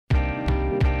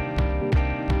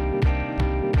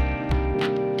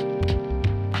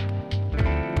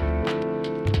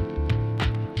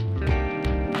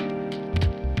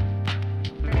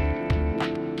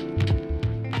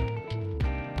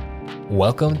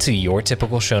Welcome to Your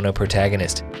Typical Shono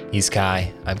Protagonist. He's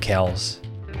Kai, I'm Kels.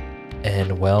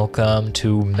 And welcome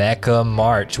to Mecha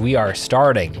March. We are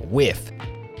starting with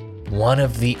one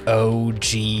of the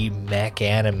OG mech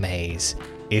animes.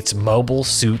 It's Mobile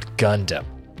Suit Gundam.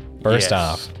 First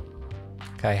off,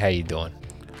 Kai, how you doing?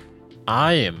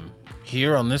 I am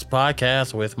here on this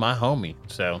podcast with my homie,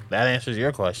 so that answers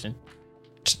your question.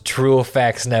 True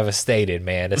effects never stated,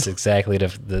 man. That's exactly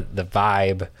the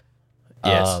vibe.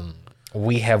 Yes.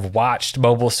 We have watched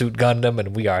Mobile Suit Gundam,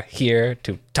 and we are here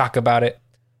to talk about it.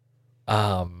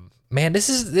 Man, this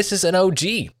is an OG.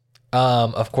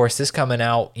 Of course, this coming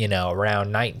out,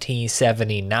 around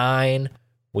 1979.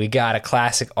 We got a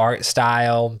classic art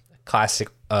style, classic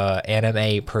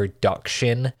anime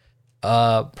production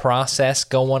process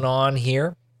going on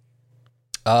here.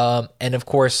 And of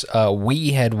course, we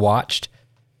had watched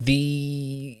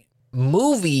the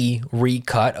movie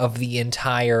recut of the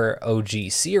entire OG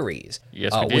series.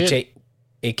 Yes, we did. Which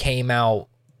it came out,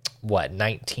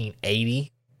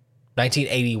 1980?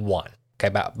 1981. Okay,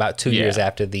 about 2 years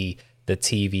after the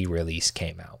TV release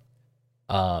came out.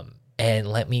 And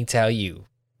let me tell you,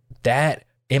 that,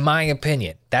 in my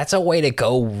opinion, that's a way to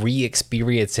go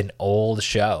re-experience an old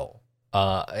show.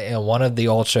 And one of the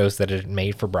old shows that are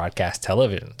made for broadcast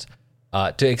televisions.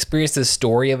 To experience the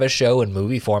story of a show in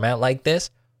movie format like this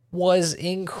was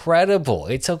incredible.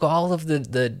 It took all of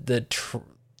the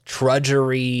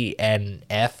trudgery and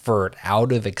effort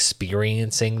out of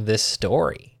experiencing this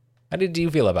story. How did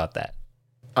you feel about that?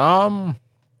 Yeah,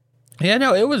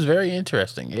 no, it was very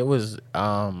interesting. It was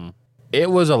a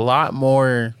lot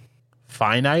more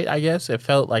finite, I guess. It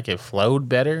felt like it flowed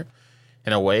better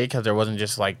in a way because there wasn't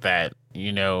just like that, I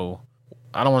don't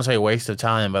want to say waste of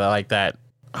time, but I like that.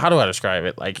 How do I describe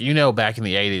it? Like, back in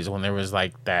the 80s when there was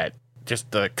like that,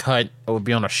 just the cut, it would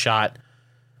be on a shot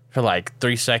for like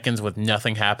 3 seconds with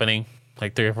nothing happening,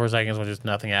 like 3 or 4 seconds with just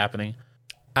nothing happening.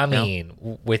 I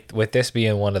mean, with this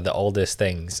being one of the oldest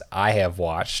things I have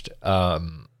watched,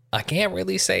 I can't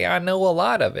really say I know a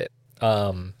lot of it.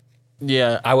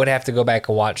 Yeah, I would have to go back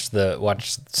and watch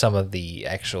some of the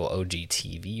actual OG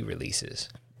TV releases,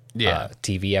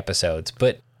 TV episodes.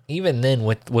 But even then,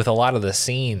 with a lot of the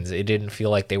scenes, it didn't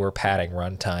feel like they were padding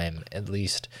runtime, at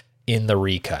least in the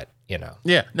recut.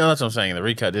 Yeah, no, that's what I'm saying. The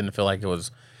recut didn't feel like it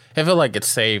was. It felt like it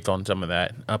saved on some of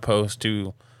that, opposed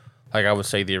to, like, I would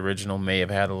say the original may have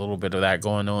had a little bit of that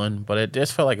going on, but it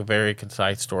just felt like a very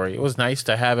concise story. It was nice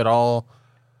to have it all.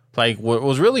 Like, what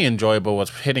was really enjoyable was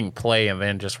hitting play and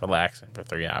then just relaxing for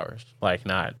 3 hours. Like,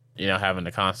 not, having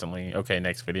to constantly, okay,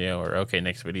 next video, or okay,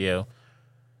 next video.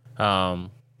 I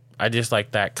just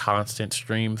like that constant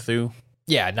stream through.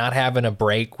 Yeah, not having a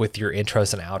break with your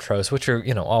intros and outros, which are,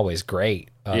 always great.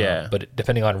 But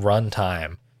depending on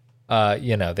runtime,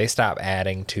 they stop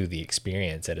adding to the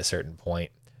experience at a certain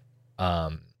point.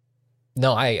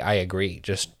 No, I agree.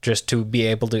 Just to be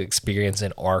able to experience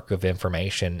an arc of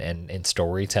information and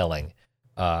storytelling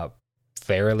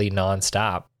fairly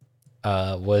nonstop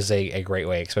was a great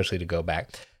way, especially to go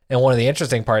back. And one of the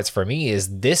interesting parts for me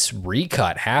is this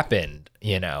recut happened,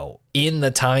 in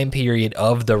the time period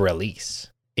of the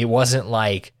release. It wasn't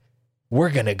like,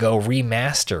 we're going to go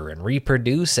remaster and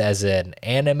reproduce as an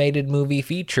animated movie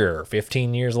feature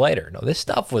 15 years later. No, this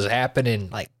stuff was happening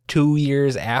like 2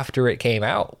 years after it came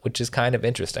out, which is kind of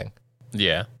interesting.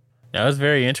 Yeah. Now, it was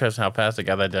very interesting how fast it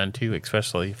got that done, too,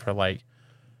 especially for, like,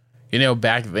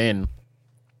 back then.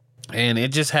 And it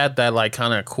just had that, like,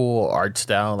 kind of cool art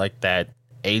style, like that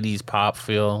 80s pop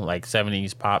feel, like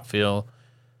 70s pop feel.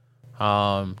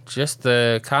 Just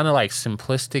the kind of like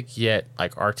simplistic yet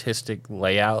like artistic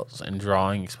layouts and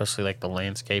drawing, especially like the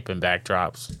landscape and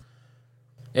backdrops.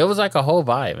 It was like a whole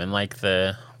vibe, and like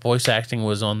the voice acting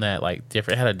was on that like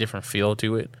different, had a different feel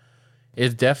to it.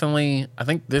 It's definitely, I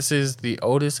think this is the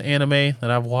oldest anime that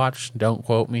I've watched. Don't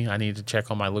quote me. I need to check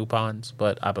on my Lupins,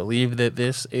 but I believe that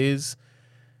this is,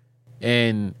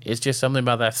 and it's just something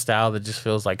about that style that just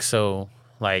feels like so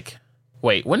like,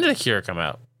 wait, when did Akira come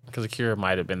out? Because Akira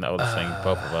might have been the oldest thing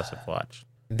both of us have watched.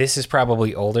 This is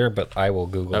probably older, but I will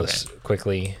Google this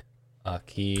quickly.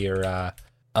 Akira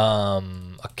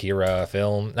film,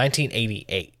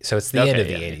 1988. So it's the end of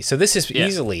the 80s. So this is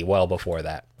easily well before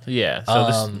that. Yeah, so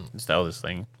this is the oldest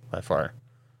thing by far.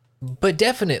 But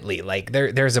definitely, like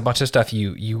there's a bunch of stuff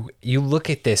you look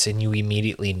at this and you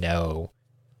immediately know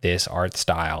this art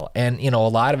style, and a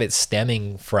lot of it's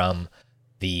stemming from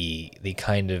the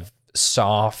kind of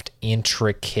soft,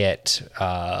 intricate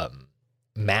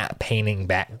matte painting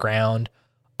background,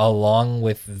 along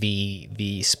with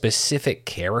the specific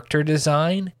character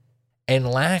design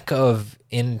and lack of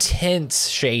intense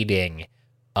shading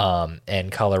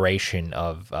and coloration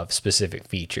of specific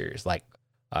features. Like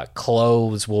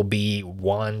clothes will be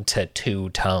 1 to 2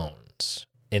 tones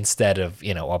instead of,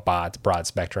 a broad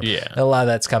spectrum. Yeah. And a lot of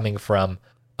that's coming from,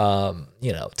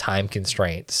 time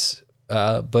constraints.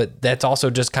 But that's also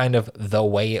just kind of the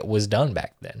way it was done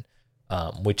back then,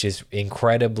 which is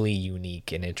incredibly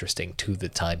unique and interesting to the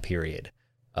time period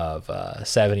of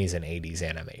 70s and 80s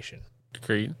animation.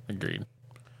 Agreed.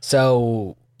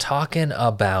 So talking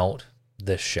about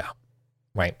the show,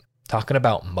 right? Talking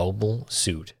about Mobile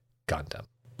Suit Gundam.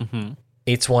 Mm-hmm.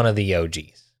 It's one of the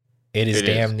OGs. It is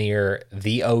damn near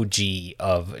the OG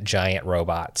of giant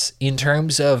robots in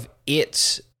terms of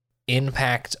its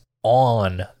impact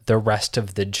on the rest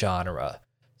of the genre.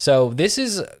 So this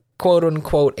is quote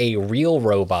unquote a real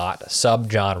robot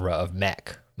subgenre of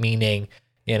mech, meaning,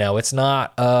 it's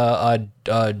not a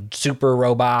super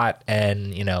robot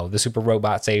and, the super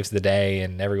robot saves the day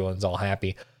and everyone's all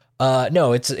happy.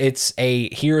 No, it's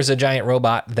here's a giant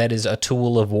robot that is a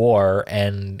tool of war,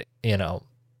 and,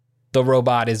 the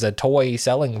robot is a toy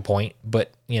selling point,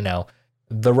 but,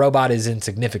 the robot is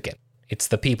insignificant. It's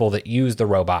the people that use the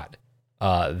robot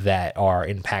that are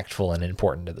impactful and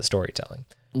important to the storytelling.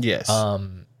 Yes.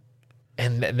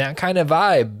 And that kind of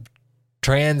vibe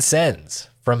transcends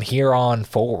from here on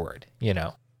forward.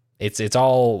 It's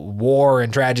all war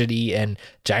and tragedy and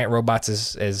giant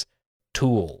robots as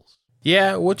tools.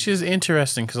 Yeah, which is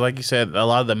interesting because, like you said, a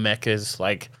lot of the mechas,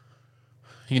 like,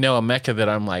 a mecha that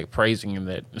I'm like praising and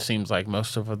that seems like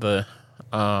most of the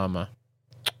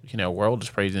world is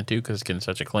praising too because it's getting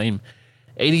such acclaim.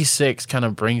 86 kind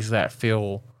of brings that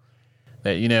feel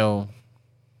that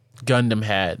Gundam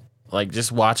had. Like,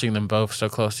 just watching them both so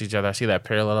close to each other, I see that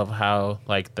parallel of how,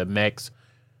 like, the mechs,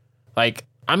 like,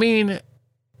 I mean,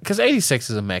 because 86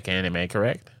 is a mech anime,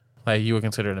 correct? Like, you would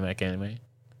consider it a mech anime?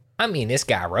 I mean, it's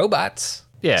got robots.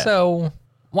 Yeah. So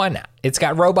why not? It's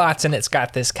got robots and it's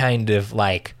got this kind of,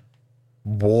 like,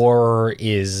 war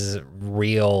is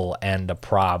real and a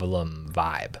problem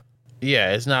vibe.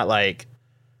 Yeah, it's not like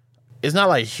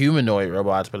humanoid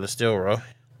robots, but it's still robots.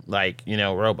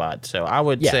 So I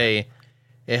would say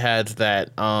it has that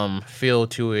feel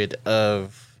to it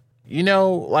of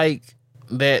like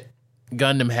that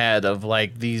Gundam had of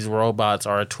like these robots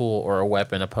are a tool or a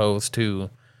weapon, opposed to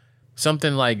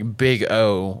something like Big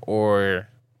O, or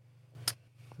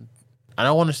I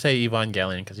don't want to say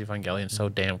Evangelion because Evangelion is so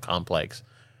damn complex.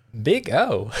 Big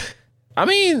O. I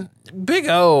mean, Big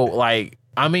O, like,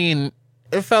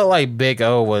 it felt like Big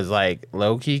O was like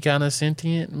low key kind of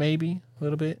sentient, maybe a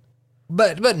little bit.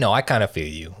 But no, I kind of feel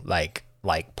you. Like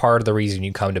part of the reason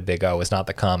you come to Big O is not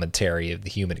the commentary of the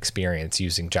human experience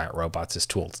using giant robots as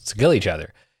tools to kill each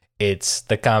other. It's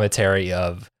the commentary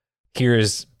of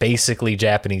here's basically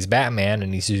Japanese Batman,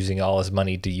 and he's using all his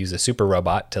money to use a super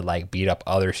robot to like beat up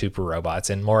other super robots,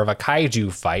 and more of a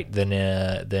kaiju fight than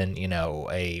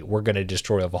a we're gonna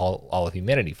destroy all of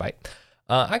humanity fight.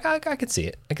 I could see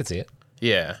it. I could see it.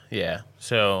 Yeah.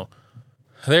 So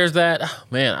there's that.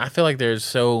 Man, I feel like there's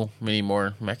so many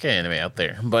more mecha anime out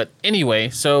there. But anyway,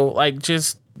 so like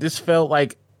just this felt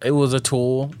like it was a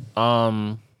tool.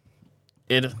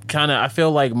 It kind of, I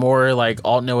feel like more like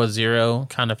Alt Noah Zero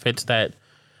kind of fits that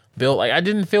bill. Like I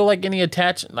didn't feel like any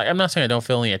attachment. Like I'm not saying I don't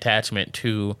feel any attachment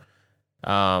to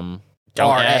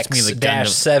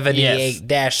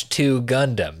RX-78-2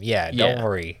 Gundam. Yeah, don't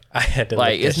worry. I had to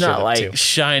like it's not like too.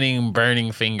 Shining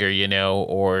Burning Finger,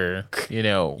 or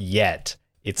yet.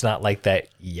 It's not like that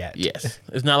yet. Yes,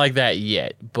 it's not like that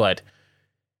yet. But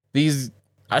these,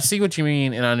 I see what you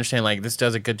mean, and I understand. Like this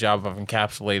does a good job of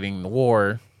encapsulating the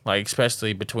war, like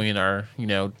especially between our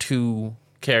two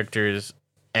characters,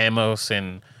 Amos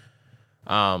and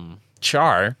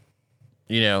Char.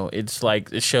 It's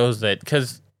like it shows that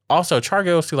because also Char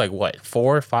goes through like what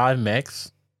 4 or 5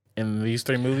 mechs in these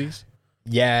 3 movies.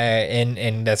 Yeah,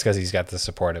 and that's because he's got the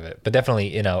support of it. But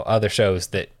definitely, other shows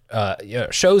that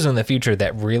shows in the future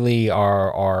that really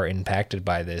are impacted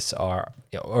by this are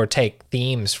or take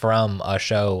themes from a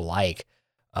show like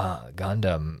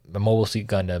Gundam, the Mobile Suit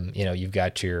Gundam. You've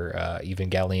got your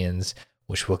Evangelions,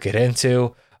 which we'll get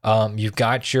into. You've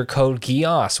got your Code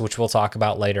Geass, which we'll talk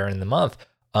about later in the month,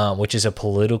 which is a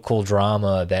political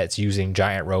drama that's using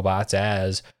giant robots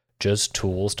as just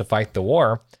tools to fight the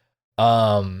war.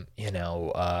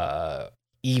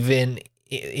 Even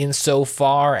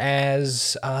insofar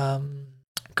as Gurren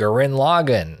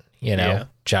Lagann,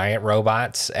 giant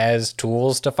robots as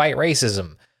tools to fight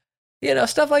racism,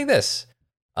 stuff like this.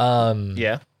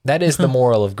 That is the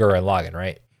moral of Gurren Lagann,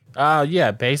 right? Yeah,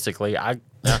 basically. I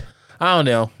don't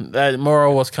know. That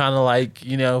moral was kind of like,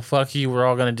 fuck you, we're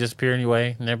all gonna disappear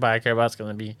anyway, and everybody I care about's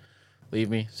gonna leave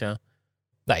me. So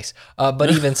Nice.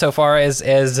 But even so far as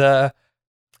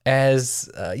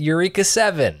Eureka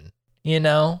 7,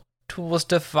 tools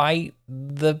to fight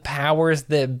the powers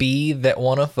that be that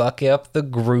want to fuck up the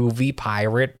groovy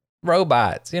pirate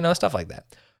robots, stuff like that.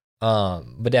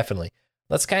 But definitely,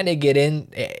 let's kind of get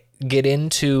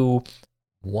into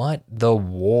what the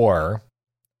war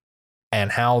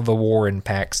and how the war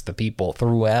impacts the people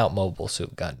throughout Mobile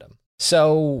Suit Gundam.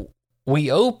 So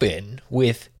we open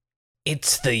with,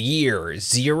 it's the year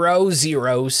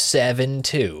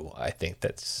 0072. I think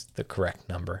that's the correct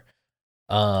number.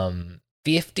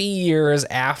 50 years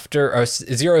after, or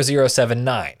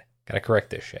 0079. Gotta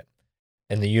correct this shit.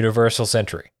 In the Universal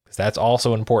Century, because that's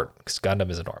also important, because Gundam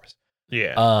is enormous.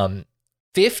 Yeah.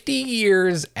 50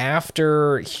 years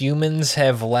after humans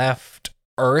have left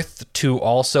Earth to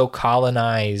also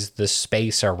colonize the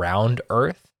space around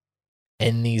Earth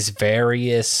in these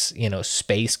various,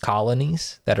 space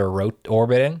colonies that are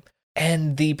orbiting.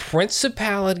 And the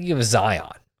Principality of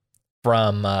Zion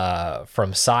from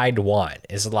side 1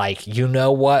 is like, you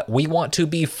know what? We want to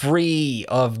be free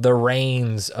of the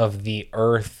reins of the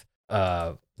Earth,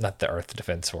 not the Earth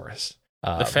Defense Force.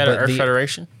 The Earth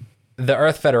Federation? The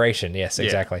Earth Federation, yes,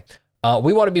 exactly. Yeah.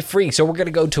 We want to be free, so we're going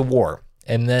to go to war.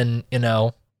 And then,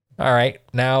 all right,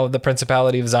 now the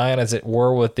Principality of Zion is at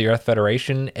war with the Earth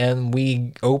Federation, and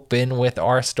we open with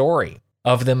our story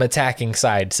of them attacking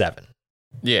Side 7.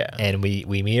 Yeah. And we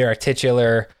meet our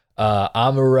titular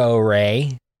Amuro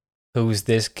Ray, who's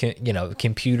this,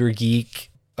 computer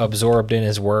geek absorbed in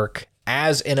his work,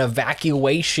 as an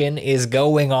evacuation is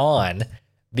going on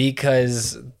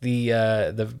because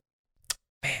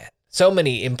so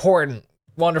many important,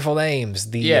 wonderful names.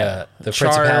 The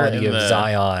Principality of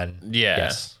Zion. Yeah.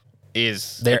 Yes.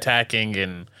 Is attacking,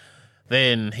 and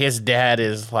then his dad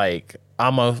is like,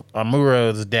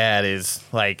 Amuro's dad is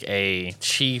like a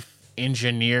chief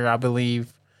engineer, I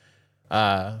believe,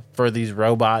 for these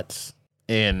robots.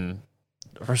 And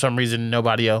for some reason,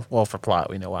 nobody else, well, for plot,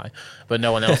 we know why, but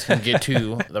no one else can get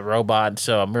to the robot.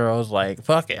 So Amuro's like,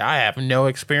 fuck it, I have no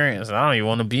experience, and I don't even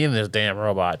want to be in this damn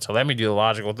robot. So let me do the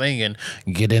logical thing and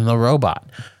get in the robot.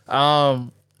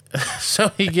 So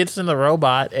he gets in the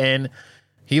robot, and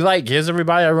he gives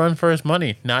everybody a run for his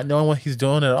money, not knowing what he's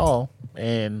doing at all.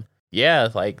 And yeah,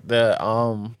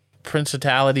 the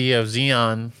Principality of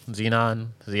Zion, I don't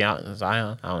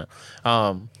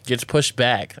know, gets pushed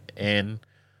back, and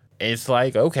it's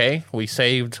like, okay, we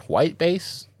saved White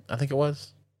Base, I think it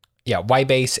was. Yeah, White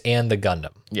Base and the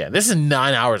Gundam. Yeah, this is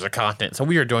 9 hours of content, so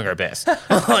we are doing our best.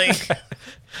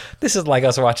 This is like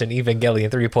us watching Evangelion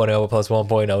 3.0 plus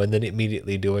 1.0 and then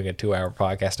immediately doing a 2-hour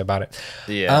podcast about it.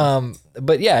 Yeah.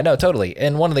 But yeah, no, totally.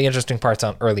 And one of the interesting parts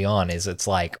early on is it's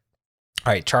like,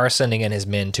 all right, Char's sending in his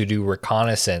men to do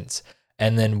reconnaissance,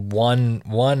 and then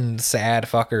one sad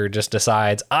fucker just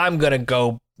decides, I'm gonna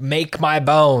go make my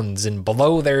bones and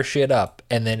blow their shit up.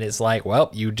 And then it's like, well,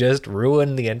 you just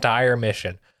ruined the entire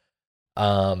mission.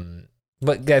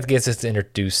 But that gets us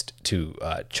introduced to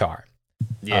Char.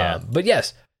 Yeah. But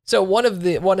yes, so one of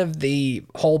the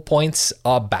whole points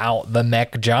about the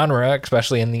mech genre,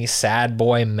 especially in these sad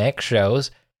boy mech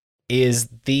shows, is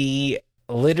the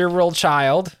literal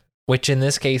child, which in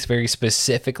this case, very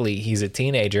specifically, he's a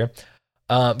teenager,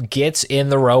 gets in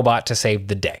the robot to save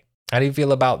the day. How do you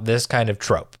feel about this kind of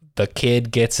trope? The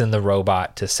kid gets in the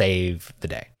robot to save the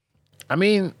day. I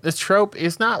mean, this trope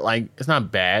is it's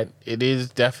not bad. It is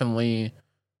definitely,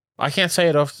 I can't say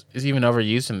it is even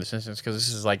overused in this instance, because this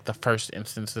is the first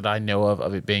instance that I know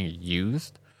of it being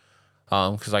used.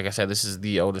 Because like I said, this is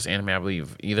the oldest anime I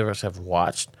believe either of us have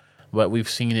watched, but we've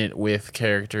seen it with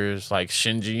characters like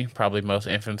Shinji, probably most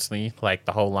infamously,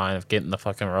 the whole line of getting the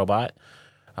fucking robot,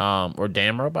 or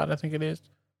damn robot, I think it is.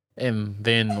 And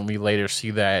then we later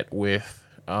see that with,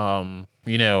 God,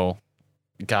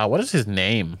 what is his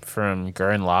name from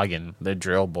Gurren Lagann, the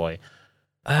drill boy?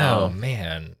 Oh,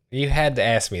 man. You had to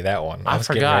ask me that one. I was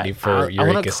forgot. Getting ready for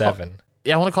Eureka 7.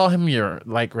 Yeah, I want to call him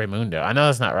Raimundo. I know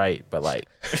that's not right, but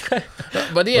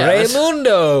but yeah.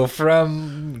 Raimundo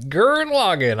from Gurren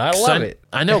Lagann. I love it.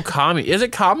 I know Kami. Is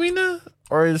it Kamina?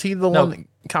 Or is he the one?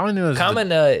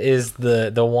 Kamina is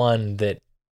the one that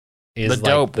is the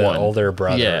dope the one. Older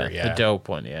brother. Yeah, the dope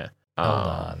one, yeah. Hold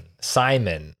on.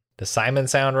 Simon. Does Simon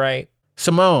sound right?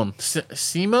 Simone.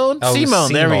 Simone? Oh,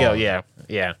 Simone. There we go. Yeah.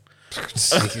 Yeah.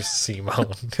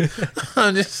 Simone.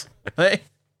 I'm just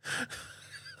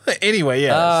anyway,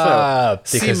 yeah.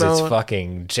 Because Simone, it's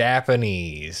fucking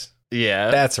Japanese.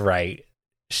 Yeah. That's right.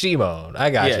 Shimon.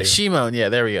 I got you. Yeah, Shimon. Yeah,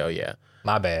 there we go. Yeah.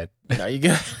 My bad. No, you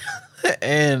got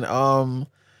and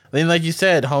then like you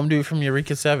said, Home Dude from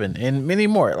Eureka 7 and many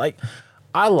more.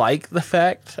 I like the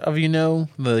fact of,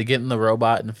 the getting the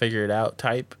robot and figure it out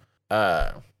type.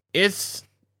 It's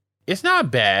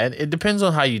not bad. It depends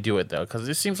on how you do it though, because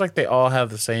it seems like they all have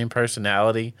the same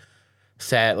personality,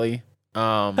 sadly.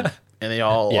 And they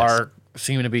all Yes.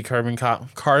 seem to be carbon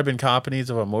copies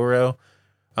of Amuro.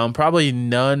 Probably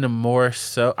none more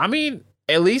so. I mean,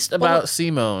 at least about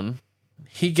Simone,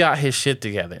 he got his shit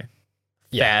together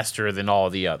faster than all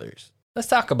the others. Let's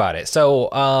talk about it. So,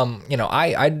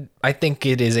 I think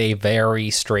it is a very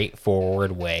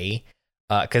straightforward way,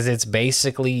 because it's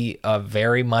basically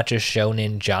very much a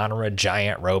shonen genre,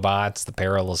 giant robots, the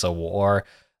perils of war.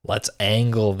 Let's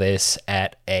angle this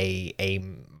at a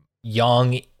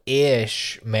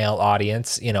young-ish male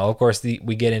audience. Of course,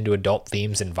 we get into adult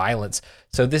themes and violence,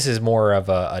 so this is more of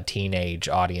a teenage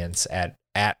audience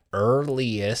at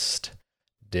earliest.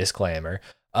 Disclaimer.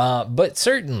 But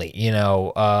certainly,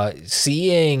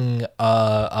 seeing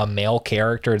a male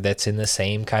character that's in the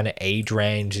same kind of age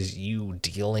range as you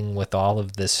dealing with all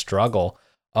of this struggle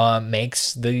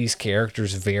makes these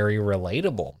characters very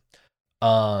relatable,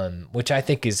 which I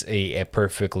think is a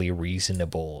perfectly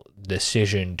reasonable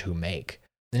decision to make.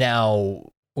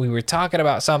 Now, we were talking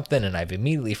about something and I've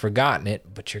immediately forgotten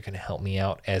it, but you're going to help me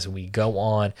out as we go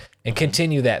on and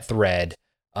continue that thread.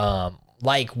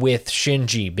 Like with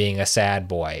Shinji being a sad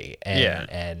boy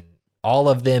and all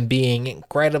of them being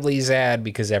incredibly sad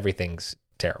because everything's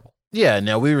terrible. Yeah,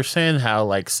 now we were saying how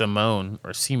like Simone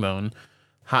kind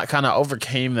of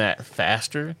overcame that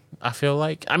faster, I feel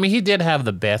like. I mean, he did have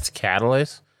the best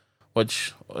catalyst,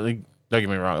 which, don't get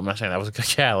me wrong, I'm not saying that was a good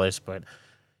catalyst, but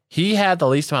he had the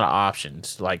least amount of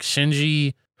options. Like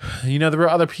Shinji, there were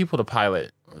other people to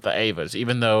pilot the Avas,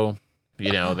 even though...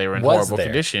 they were in horrible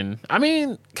condition. I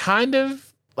mean, kind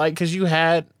of like, because you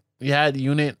had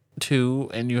Unit 2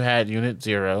 and you had Unit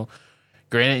 0.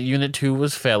 Granted, Unit 2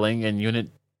 was failing and Unit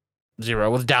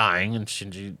 0 was dying, and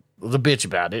Shinji was a bitch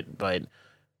about it. But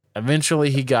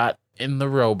eventually, he got in the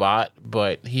robot,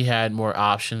 but he had more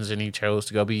options, and he chose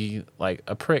to go be like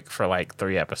a prick for like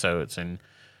 3 episodes. And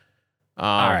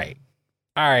all right.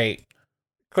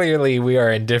 Clearly, we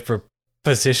are in different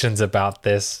positions about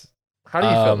this. How do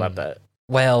you feel about that?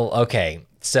 Well, okay.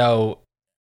 So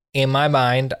in my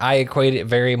mind, I equate it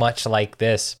very much like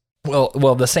this.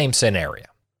 Well, the same scenario.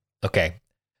 Okay.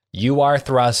 You are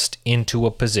thrust into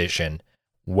a position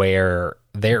where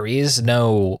there is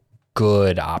no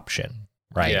good option,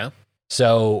 right? Yeah.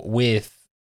 So with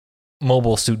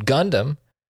Mobile Suit Gundam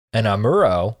and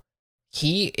Amuro,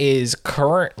 he is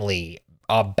currently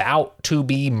about to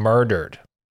be murdered,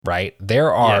 right?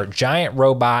 There are giant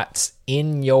robots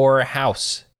in your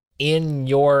house, in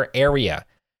your area.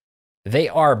 They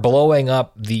are blowing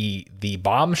up the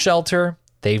bomb shelter.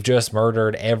 They've just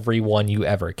murdered everyone you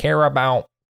ever care about.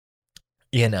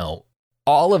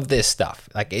 All of this stuff.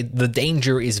 The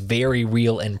danger is very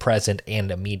real and present and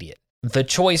immediate. The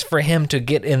choice for him to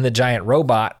get in the giant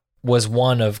robot was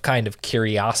one of kind of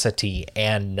curiosity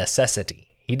and necessity.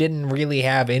 He didn't really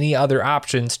have any other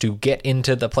options to get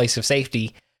into the place of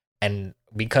safety. And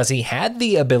because he had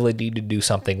the ability to do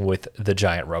something with the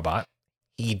giant robot,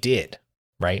 he did,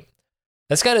 right?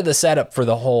 That's kind of the setup for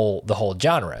the whole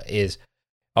genre is,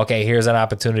 okay, here's an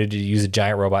opportunity to use a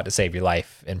giant robot to save your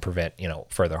life and prevent,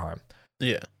 further harm.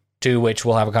 Yeah. To which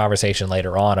we'll have a conversation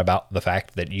later on about the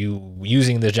fact that you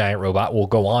using the giant robot will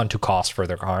go on to cause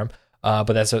further harm.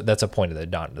 But that's a point of the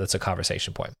done. That's a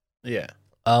conversation point. Yeah.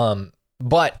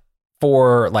 But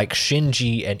for like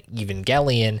Shinji and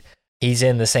Evangelion, he's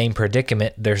in the same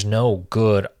predicament. There's no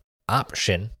good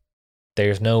option.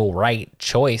 There's no right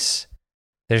choice.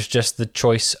 There's just the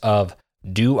choice of,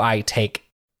 do I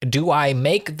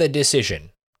make the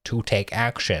decision to take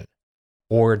action,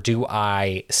 or do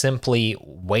I simply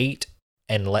wait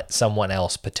and let someone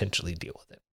else potentially deal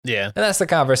with it? Yeah. And that's the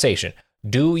conversation.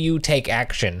 Do you take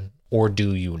action or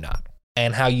do you not?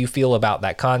 And how you feel about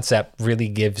that concept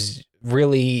really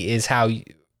is how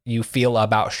you feel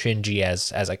about Shinji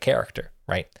as a character,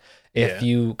 right? If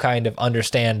you kind of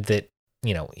understand that,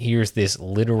 here's this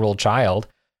literal child,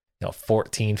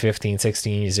 14, 15,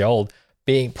 16 years old,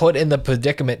 being put in the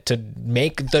predicament to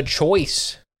make the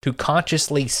choice to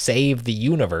consciously save the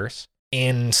universe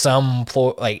in some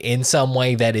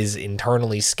way that is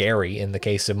internally scary. In the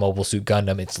case of Mobile Suit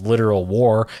Gundam, it's literal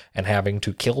war and having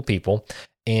to kill people.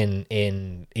 In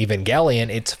Evangelion,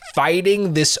 it's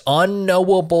fighting this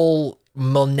unknowable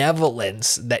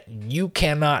malevolence that you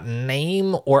cannot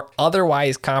name or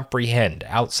otherwise comprehend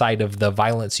outside of the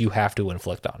violence you have to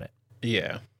inflict on it.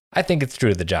 Yeah. I think it's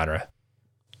true to the genre.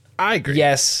 I agree.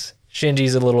 Yes,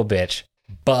 Shinji's a little bitch,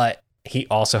 but he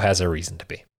also has a reason to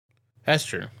be. That's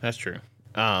true.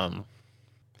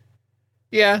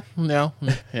 Yeah, no,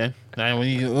 yeah. Now, when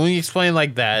you explain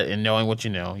like that and knowing what you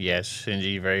know, yes,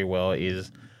 Shinji very well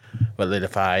is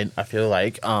validified. I feel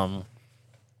like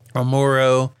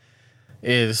Amuro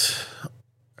is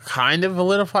kind of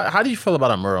validified. How do you feel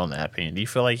about Amuro in that opinion? Do you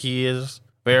feel like he is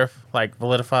very like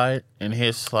validified in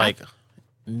his like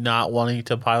not wanting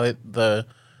to pilot the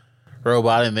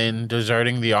robot and then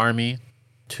deserting the army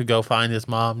to go find his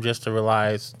mom just to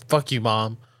realize, fuck you,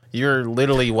 mom. You're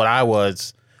literally what I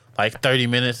was like 30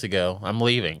 minutes ago. I'm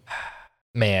leaving.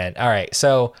 Man, all right.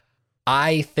 So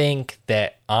I think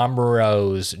that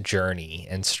Amuro's journey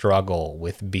and struggle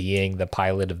with being the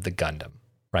pilot of the Gundam,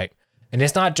 right? And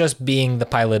it's not just being the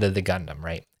pilot of the Gundam,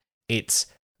 right? It's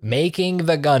making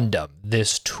the Gundam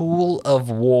this tool of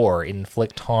war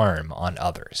inflict harm on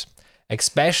others.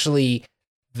 Especially,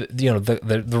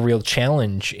 the real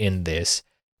challenge in this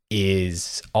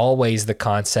is always the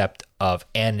concept of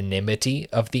anonymity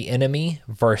of the enemy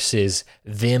versus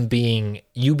you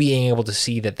being able to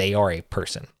see that they are a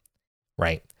person,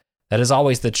 right? That is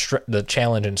always the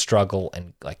challenge and struggle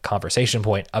and like conversation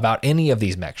point about any of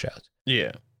these mech shows.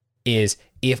 Yeah. Is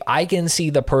if I can see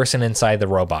the person inside the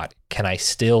robot, can I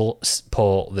still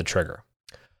pull the trigger?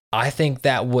 I think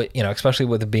that would, especially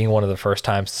with it being one of the first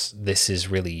times this is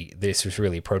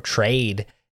really portrayed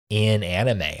in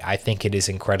anime, I think it is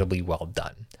incredibly well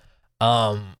done.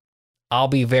 I'll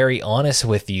be very honest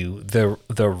with you. The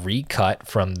recut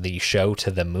from the show to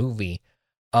the movie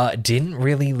didn't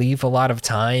really leave a lot of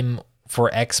time for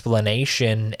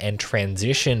explanation and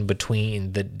transition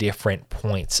between the different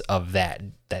points of that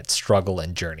struggle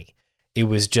and journey. It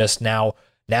was just now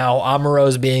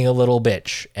Amuro's being a little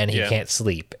bitch and he can't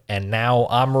sleep. And now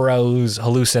Amuro's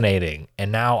hallucinating.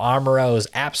 And now Amuro's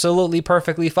absolutely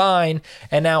perfectly fine.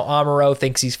 And now Amuro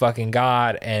thinks he's fucking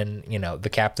God and, the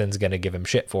captain's going to give him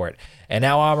shit for it. And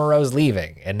now Amuro's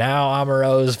leaving. And now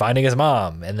Amuro's finding his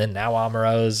mom. And then now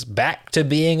Amuro's back to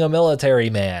being a military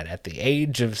man at the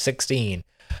age of 16.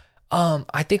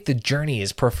 I think the journey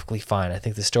is perfectly fine. I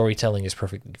think the storytelling is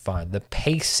perfectly fine. The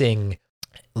pacing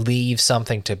leaves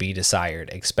something to be desired,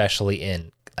 especially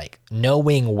in like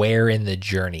knowing where in the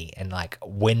journey and like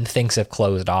when things have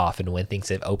closed off and when things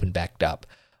have opened back up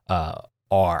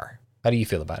are. How do you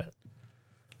feel about it?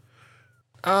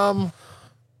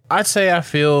 I'd say I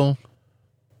feel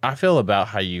about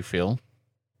how you feel.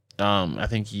 I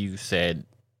think you said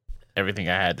everything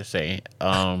I had to say.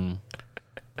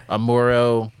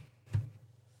 Amuro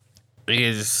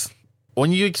is,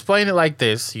 when you explain it like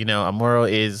this,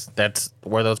 Amuro that's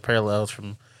where those parallels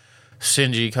from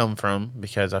Shinji come from,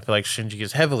 because I feel like Shinji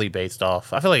is heavily based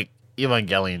off. I feel like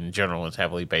Evangelion in general is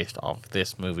heavily based off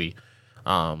this movie.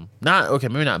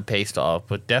 Maybe not based off,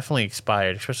 but definitely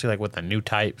inspired, especially like with the new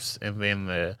types and then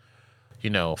the,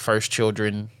 first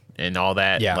children and all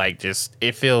that. Yeah. Like, just,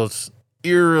 it feels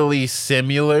eerily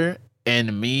similar.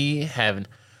 And me having,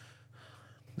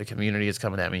 the community is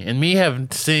coming at me, and me having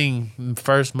seen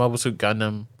first Mobile Suit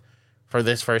Gundam for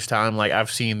this first time. Like, I've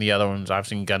seen the other ones. I've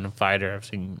seen Gundam Fighter. I've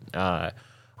seen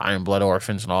Iron Blood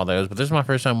Orphans and all those. But this is my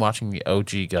first time watching the OG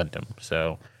Gundam.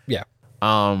 So, yeah.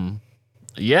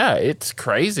 Yeah, it's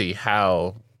crazy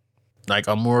how, like,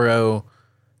 Amuro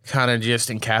kind of just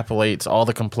encapsulates all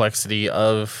the complexity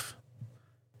of,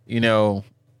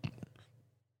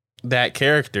 that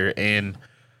character. And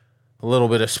a little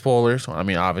bit of spoilers. I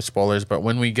mean, obvious spoilers. But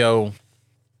when we go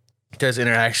to his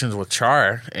interactions with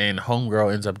Char and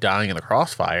Homegirl ends up dying in the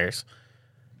crossfires,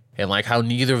 and, like, how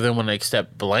neither of them want to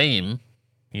accept blame,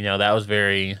 that was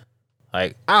very...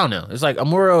 Like, I don't know. It's like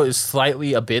Amuro is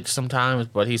slightly a bitch sometimes,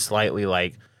 but he's slightly,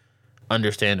 like,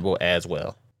 understandable as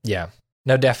well. Yeah.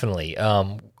 No, definitely.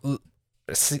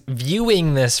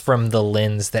 Viewing this from the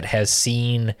lens that has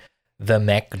seen the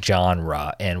mech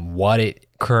genre and what it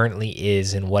currently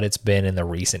is and what it's been in the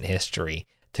recent history,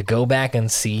 to go back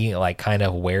and see, like, kind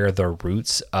of where the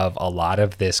roots of a lot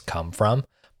of this come from,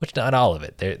 which not all of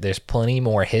it. There's plenty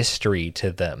more history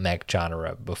to the mech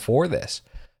genre before this.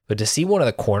 But to see one of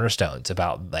the cornerstones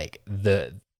about, like,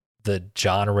 the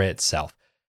genre itself,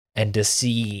 and to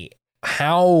see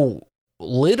how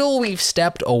little we've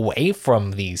stepped away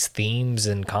from these themes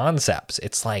and concepts,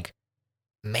 it's like,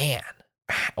 man,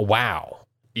 wow.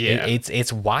 Yeah,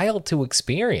 it's wild to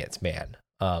experience, man.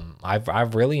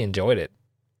 I've really enjoyed it.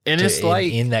 And it's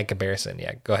like in that comparison.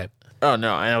 Yeah, go ahead. Oh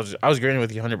no, I was agreeing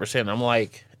with you 100%. I'm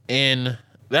like, and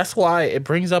that's why it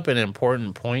brings up an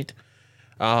important point.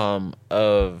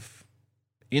 Of,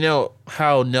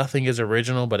 how nothing is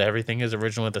original, but everything is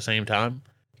original at the same time.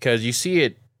 Because you see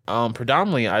it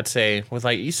predominantly, I'd say, with,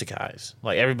 like, isekais.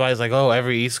 Like, everybody's like, oh,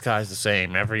 every isekai is the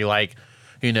same. Every, like,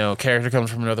 character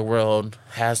comes from another world,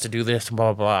 has to do this, and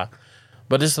blah, blah, blah.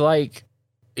 But it's like,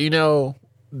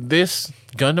 this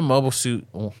Gundam Mobile Suit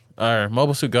or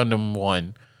Mobile Suit Gundam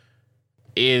 1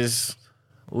 is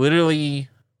literally,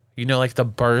 like the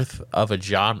birth of a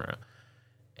genre.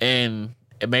 And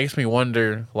it makes me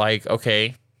wonder, like,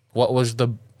 okay, what was the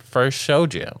first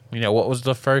shoujo? What was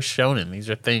the first shonen? These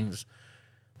are things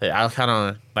that I kind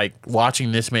of like.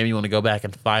 Watching this made me want to go back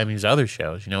and find these other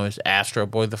shows. Is Astro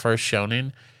Boy the first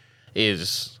shonen?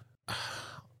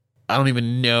 I don't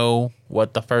even know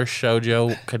what the first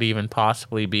shoujo could even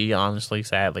possibly be, honestly,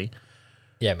 sadly.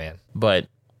 Yeah, man.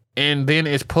 And then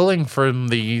is pulling from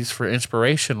these for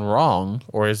inspiration wrong?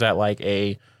 Or is that like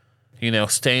a,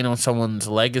 staying on someone's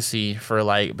legacy for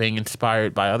like being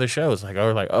inspired by other shows? Does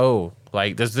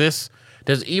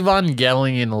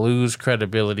Evangelion lose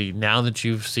credibility now that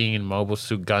you've seen Mobile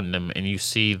Suit Gundam and you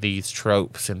see these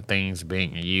tropes and things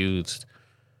being used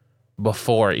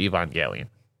before Evangelion?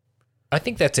 I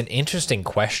think that's an interesting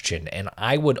question, and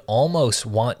I would almost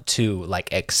want to like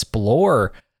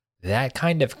explore that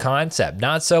kind of concept.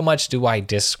 Not so much do I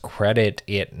discredit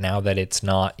it now that it's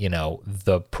not,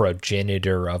 the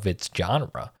progenitor of its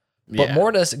genre, but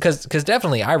more does because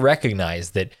definitely I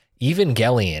recognize that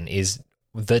Evangelion is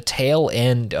the tail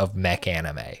end of mech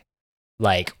anime.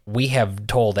 Like, we have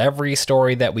told every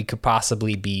story that we could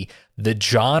possibly be. The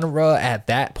genre at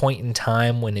that point in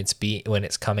time when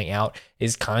it's coming out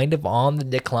is kind of on the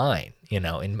decline,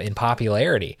 in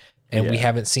popularity. And we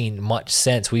haven't seen much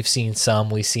since. We've seen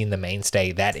the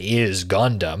mainstay that is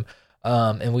Gundam.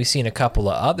 And we've seen a couple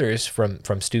of others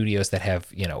from studios that have,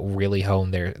 really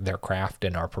honed their craft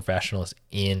and are professionals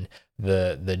in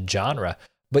the genre.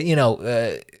 But,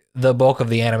 the bulk of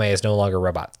the anime is no longer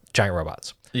giant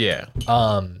robots. Yeah.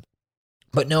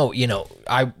 But no,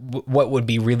 what would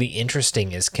be really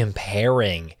interesting is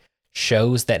comparing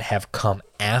shows that have come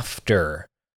after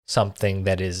something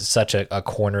that is such a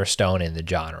cornerstone in the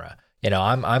genre.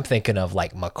 I'm thinking of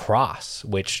like Macross,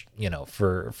 which,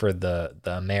 for the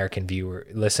American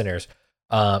listeners,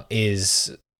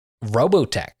 is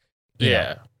Robotech.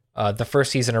 Yeah. The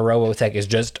first season of Robotech is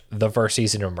just the first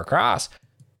season of Macross.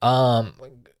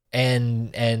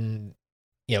 And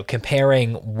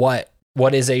comparing what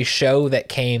is a show that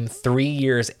came 3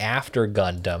 years after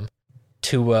Gundam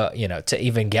to to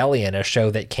Evangelion, a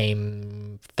show that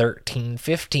came 13,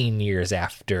 15 years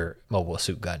after Mobile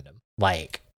Suit Gundam.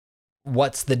 Like,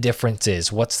 what's the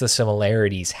differences? What's the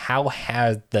similarities? How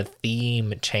has the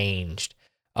theme changed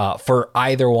for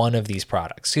either one of these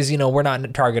products? Because, we're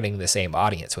not targeting the same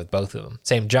audience with both of them.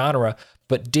 Same genre,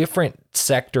 but different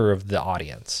sector of the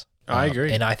audience. I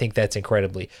agree. And I think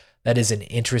that is an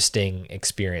interesting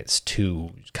experience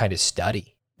to kind of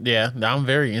study. Yeah, I'm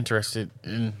very interested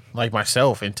in, like,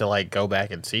 myself, and to like go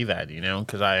back and see that,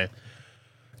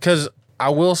 because I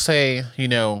will say,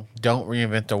 don't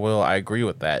reinvent the wheel. I agree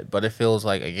with that, but it feels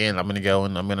like, again, I'm gonna go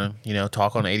and I'm gonna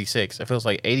talk on 86. It feels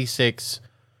like 86.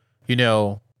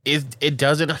 It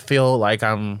doesn't feel like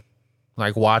I'm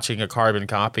like watching a carbon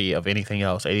copy of anything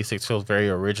else. 86 feels very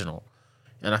original,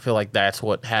 and I feel like that's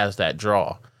what has that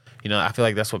draw. I feel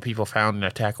like that's what people found in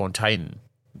Attack on Titan,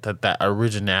 that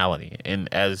originality.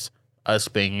 And as us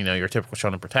being, your typical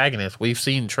shonen protagonist, we've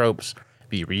seen tropes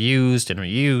be reused and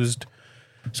reused.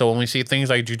 So when we see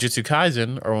things like Jujutsu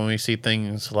Kaisen, or when we see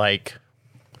things like,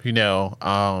 we're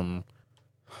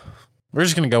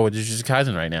just going to go with Jujutsu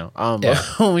Kaisen right now. But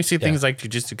when we see things like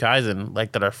Jujutsu Kaisen,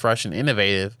 like, that are fresh and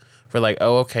innovative, we're like,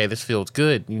 oh, okay, this feels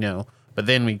good, But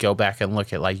then we go back and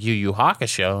look at like Yu Yu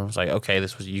Hakusho, and it's like, okay,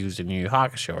 this was used in Yu Yu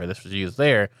Hakusho, or this was used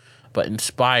there, but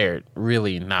inspired,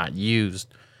 really not used.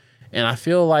 And I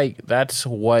feel like that's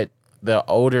what the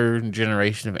older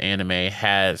generation of anime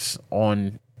has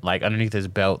on, like, underneath his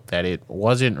belt, that it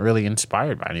wasn't really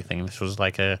inspired by anything. This was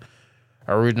like a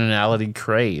originality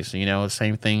craze,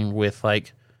 same thing with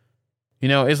like,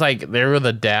 it's like they were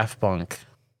the Daft Punk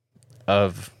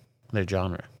of their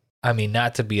genre. I mean,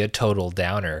 not to be a total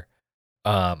downer,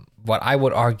 but I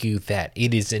would argue that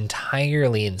it is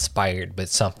entirely inspired by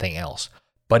something else.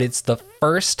 But it's the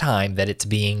first time that it's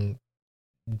being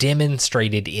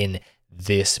demonstrated in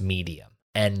this medium.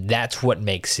 And that's what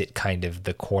makes it kind of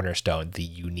the cornerstone, the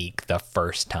unique, the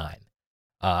first time.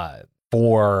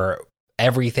 For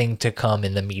everything to come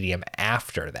in the medium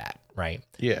after that, right?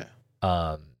 Yeah.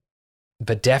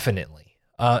 But definitely.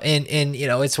 And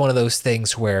it's one of those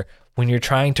things where when you're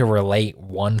trying to relate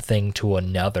one thing to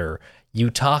another, you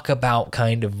talk about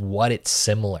kind of what it's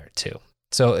similar to.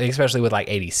 So especially with like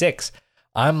 86,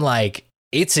 I'm like,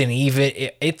 it's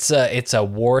a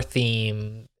war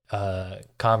theme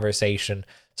conversation.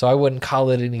 So I wouldn't call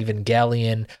it an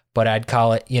Evangelion, but I'd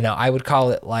call it, I would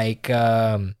call it like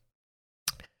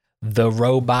the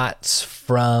robots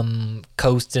from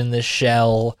Ghost in the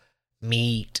Shell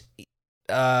meet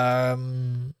Attack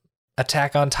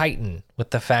on Titan,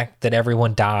 with the fact that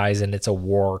everyone dies and it's a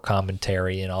war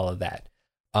commentary and all of that.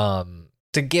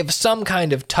 To give some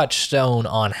kind of touchstone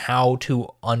on how to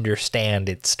understand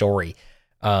its story.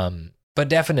 But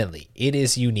definitely, it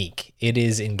is unique. It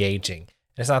is engaging.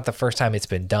 It's not the first time it's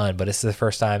been done, but it's the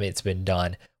first time it's been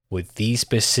done with these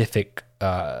specific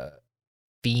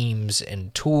themes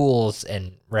and tools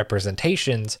and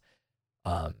representations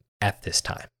at this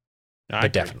time.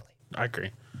 Definitely. I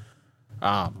agree.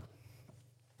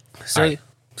 So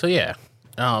yeah.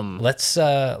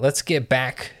 Let's get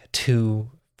back to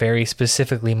very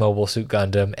specifically Mobile Suit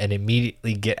Gundam and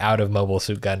immediately get out of Mobile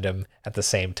Suit Gundam at the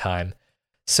same time.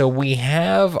 So we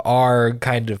have our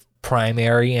kind of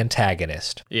primary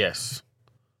antagonist. Yes.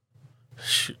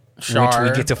 Which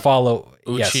we get to follow.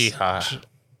 Uchiha. Yes.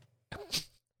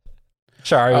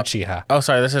 Char Uchiha. Oh,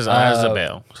 sorry. This is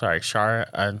Azabel. Sorry. Char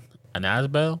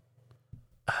Anazabel?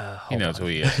 He knows who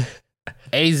he is.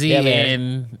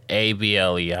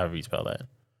 A-Z-N-A-B-L-E. However you spell that.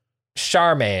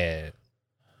 Charmaine.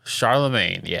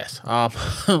 Charlemagne, yes.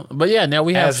 But yeah, now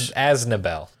we have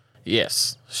Aznabel.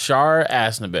 Yes, Char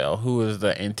Aznabel, who is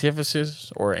the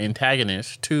antithesis or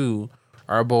antagonist to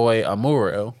our boy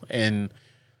Amuro, and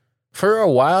for a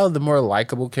while the more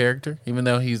likable character, even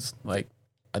though he's like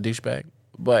a douchebag.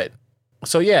 But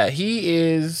so yeah, he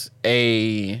is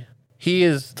the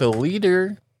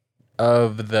leader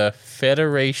of the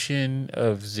Federation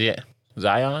of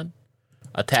Zion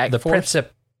Attack Force.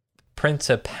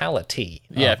 Principality.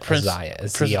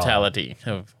 Principality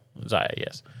of Zaya.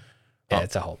 Yes. Yeah,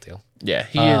 it's a whole deal. Yeah,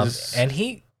 he is, and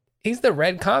he's the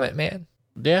Red Comet man.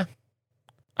 Yeah,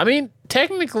 I mean,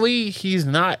 technically, he's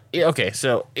not. Okay,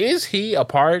 so is he a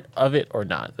part of it or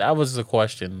not? That was the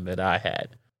question that I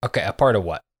had. Okay, a part of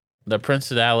what? The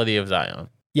Principality of Zion.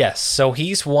 Yes, so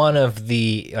he's one of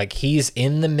the he's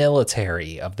in the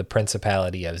military of the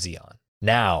Principality of Zion.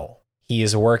 Now he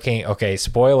is working. Okay,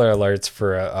 spoiler alerts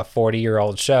for a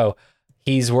 40-year-old show.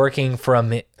 He's working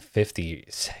from 50,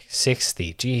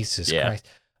 60. Jesus Christ.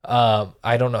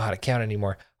 I don't know how to count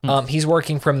anymore. He's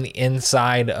working from the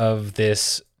inside of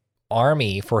this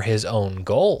army for his own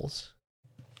goals.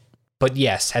 But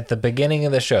yes, at the beginning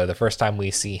of the show, the first time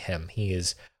we see him, he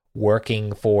is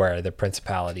working for the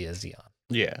Principality of Zion.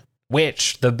 Yeah.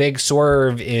 Which the big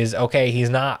swerve is, okay, he's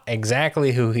not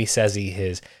exactly who he says he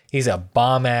is. He's a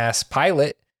bomb-ass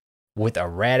pilot with a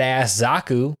red-ass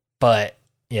Zaku, but,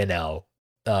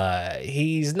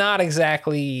 he's not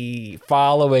exactly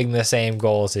following the same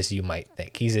goals as you might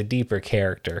think. He's a deeper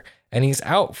character, and he's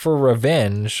out for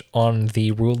revenge on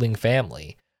the ruling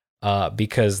family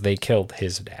because they killed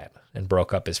his dad and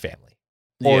broke up his family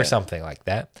or something like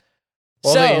that.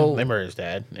 Well, they murdered his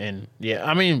dad, and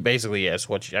I mean, basically, yes,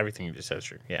 everything you just said is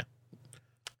true. Yeah.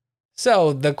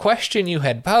 So the question you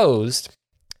had posed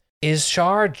is: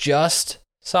 Char just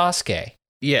Sasuke?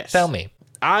 Yes. Tell me.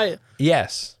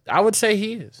 Yes. I would say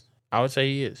he is.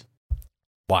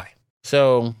 Why?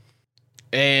 So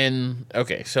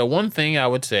one thing I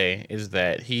would say is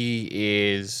that he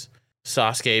is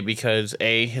Sasuke because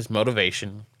his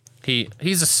motivation.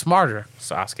 He's a smarter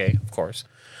Sasuke, of course.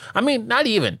 I mean, not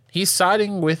even. He's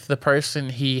siding with the person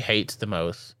he hates the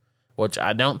most, which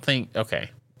I don't think. Okay,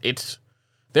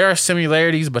 there are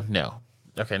similarities, but no.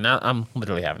 Okay, now I'm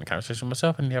literally having a conversation with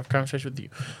myself, and you have a conversation with you.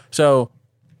 So,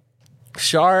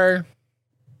 Char,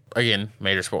 again,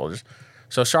 major spoilers.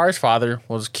 So Char's father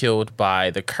was killed by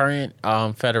the current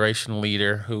Federation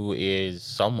leader, who is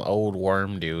some old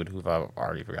worm dude who I've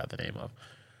already forgot the name of.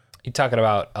 You talking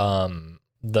about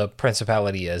the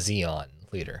Principality of Zion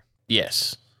leader?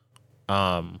 Yes.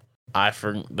 I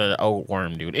forgot the old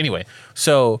worm dude. Anyway,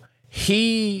 so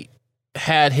he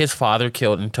had his father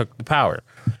killed and took the power,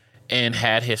 and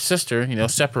had his sister,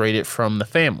 separated from the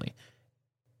family.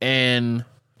 And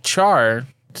Char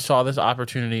saw this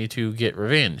opportunity to get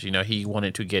revenge. He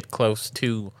wanted to get close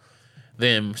to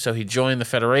them, so he joined the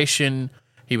Federation.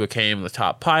 He became the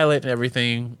top pilot and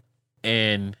everything,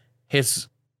 and his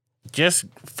just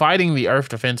fighting the Earth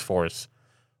Defense Force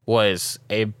was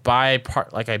a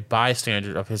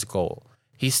bystander of his goal.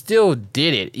 He still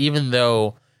did it, even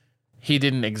though he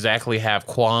didn't exactly have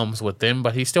qualms with them,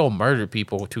 but he still murdered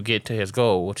people to get to his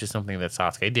goal, which is something that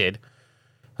Sasuke did.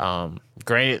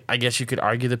 Granted, I guess you could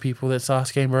argue the people that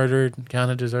Sasuke murdered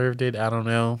kind of deserved it. I don't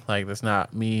know. That's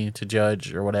not me to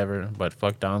judge or whatever, but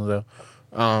fuck Donzo.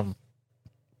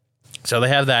 So they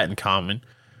have that in common.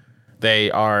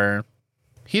 I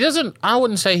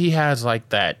wouldn't say he has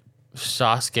that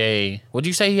Sasuke. Would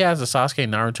you say he has a Sasuke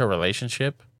Naruto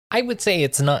relationship? I would say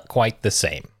it's not quite the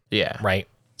same. Yeah. Right?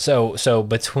 So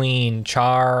between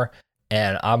Char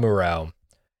and Amuro,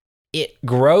 it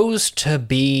grows to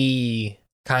be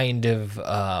kind of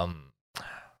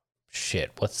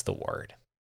what's the word?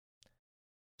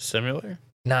 Similar?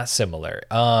 Not similar.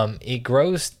 It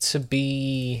grows to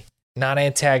be not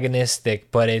antagonistic,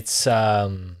 but it's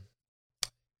man,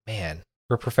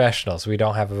 we're professionals. We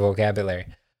don't have a vocabulary.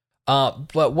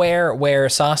 But where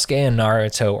Sasuke and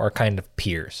Naruto are kind of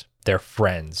peers. They're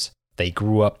friends. They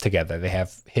grew up together. They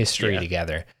have history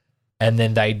together. And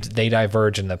then they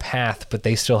diverge in the path, but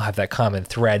they still have that common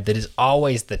thread that is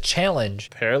always the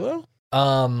challenge. Parallel?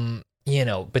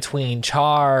 Between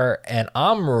Char and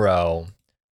Amuro,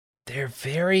 they're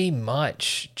very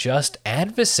much just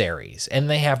adversaries, and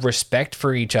they have respect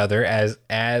for each other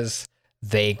as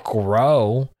they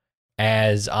grow,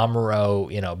 as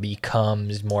Amuro,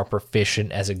 becomes more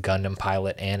proficient as a Gundam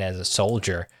pilot and as a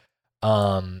soldier.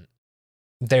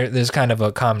 There's kind of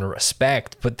a common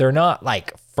respect, but they're not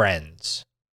like friends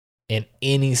in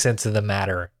any sense of the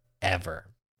matter ever.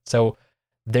 So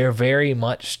they're very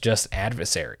much just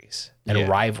adversaries and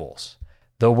rivals.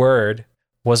 The word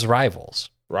was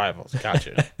rivals. Rivals,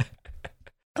 gotcha.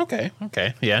 Okay,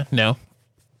 yeah, no,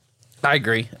 I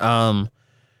agree.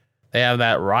 They have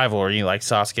that rivalry like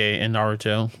Sasuke and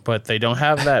Naruto, but they don't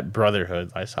have that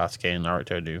brotherhood like Sasuke and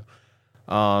Naruto do.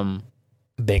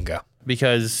 Bingo.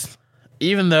 Because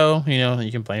even though,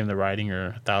 you can blame the writing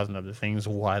or 1,000 other things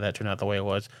why that turned out the way it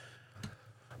was.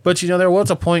 But, there was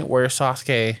a point where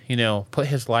Sasuke, put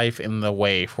his life in the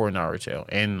way for Naruto.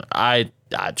 And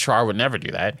Char would never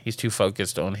do that. He's too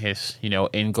focused on his,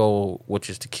 end goal, which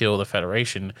is to kill the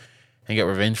Federation and get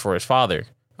revenge for his father.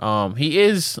 I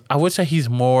would say he's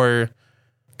more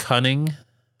cunning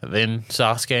than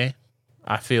Sasuke,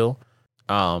 I feel.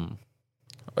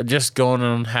 Just going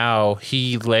on how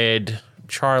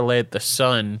Char led the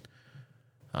son,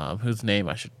 whose name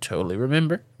I should totally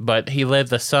remember, but he led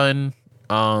the son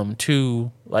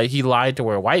to, he lied to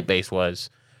where White Base was,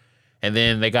 and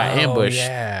then they got ambushed,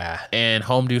 and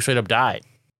Homedew straight up died.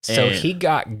 So he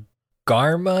got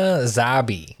Garma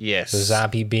Zabi. Yes. So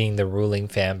Zabi being the ruling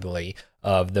family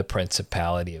of the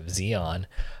Principality of Zeon.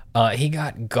 He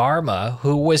got Garma,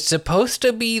 who was supposed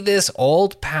to be this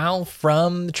old pal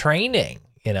from training.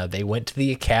 They went to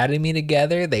the academy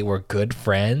together. They were good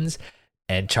friends.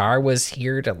 And Char was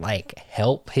here to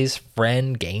help his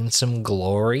friend gain some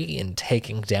glory in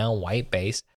taking down White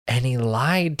Base. And he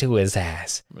lied to his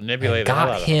ass. Manipulated and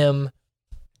got him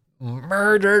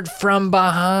murdered from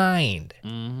behind.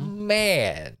 Mm-hmm.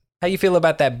 Man, how you feel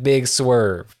about that big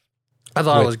swerve? I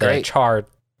thought it was great. Char.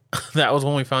 That was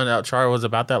when we found out Char was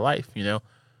about that life.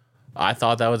 I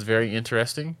thought that was very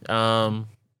interesting. And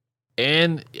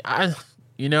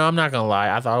I'm not gonna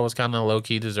lie, I thought it was kind of low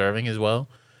key deserving as well.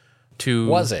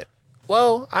 Was it?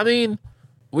 Well,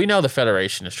 we know the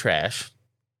Federation is trash.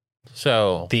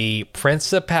 So the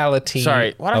Principality.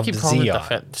 Sorry, why do I keep calling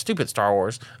Zeon. it stupid Star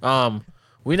Wars?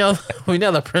 We know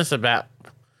the Principality.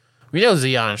 We know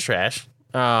Zeon's trash.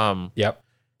 Yep.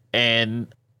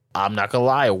 And I'm not gonna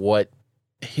lie,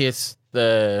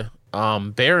 the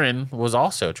Baron was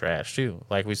also trash too.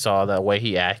 We saw the way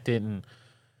he acted and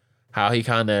how he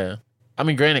kind of.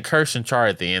 Granted, Curse and Char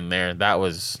at the end there, that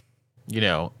was,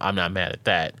 I'm not mad at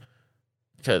that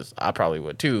because I probably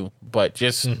would too. But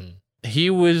just he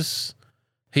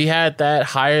had that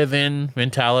higher than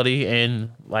mentality,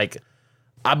 and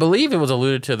I believe it was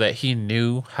alluded to that he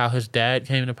knew how his dad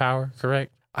came to power.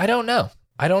 Correct? I don't know.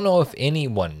 I don't know if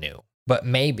anyone knew, but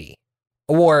maybe,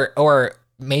 or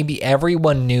maybe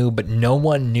everyone knew, but no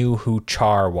one knew who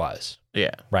Char was.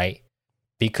 Yeah. Right.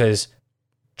 Because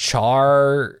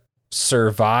Char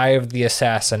survived the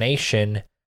assassination,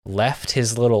 left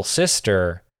his little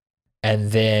sister,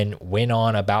 and then went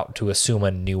on about to assume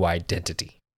a new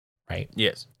identity, right?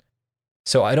 Yes.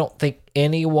 So I don't think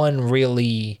anyone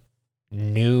really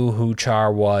knew who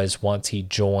Char was once he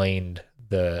joined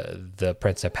the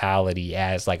Principality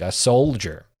as a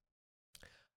soldier,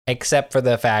 except for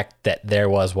the fact that there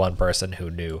was one person who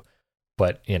knew,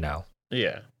 but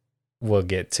yeah, we'll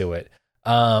get to it.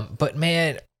 But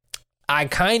man, I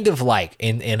kind of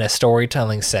in a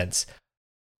storytelling sense,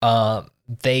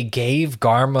 they gave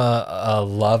Garma a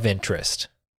love interest,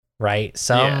 right?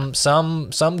 Some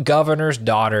governor's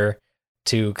daughter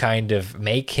to kind of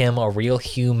make him a real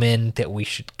human that we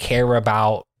should care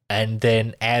about. And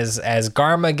then as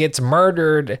Garma gets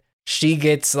murdered, she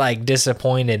gets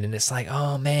disappointed, and it's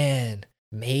oh man,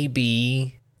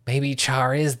 maybe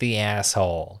Char is the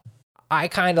asshole. I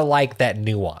kind of like that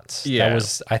nuance. Yeah.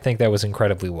 I think that was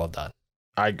incredibly well done.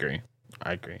 I agree.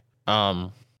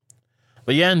 But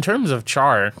yeah, in terms of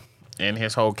Char and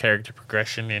his whole character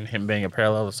progression and him being a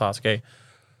parallel to Sasuke,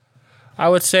 I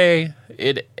would say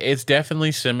it's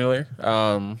definitely similar.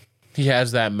 He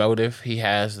has that motive. He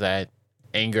has that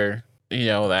anger.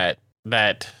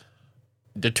 That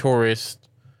the tourist,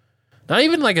 not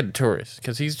even like a tourist,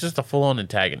 because he's just a full on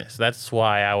antagonist. That's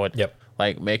why I would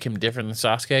like make him different than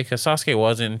Sasuke, because Sasuke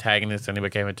was an antagonist and he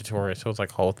became a tourist. So it was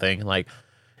like a whole thing. Like,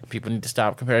 people need to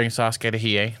stop comparing Sasuke to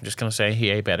Hiei. I'm just gonna say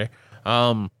Hiei better.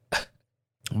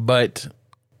 But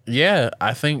yeah,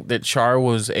 I think that Char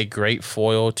was a great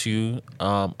foil to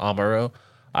Amuro.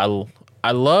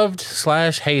 I loved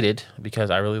 / hated,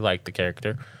 because I really liked the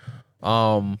character.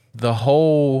 The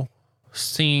whole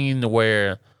scene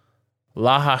where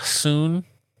Lahasun,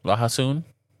 I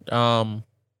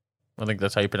think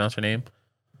that's how you pronounce her name,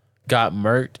 got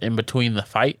murked in between the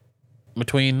fight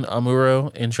between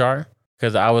Amuro and Char,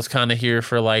 because I was kind of here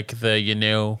for like the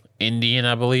Indian,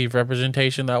 I believe,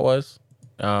 representation that was.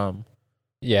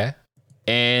 Yeah.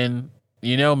 And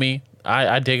me,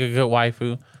 I dig a good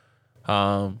waifu.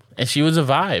 And she was a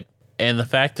vibe. And the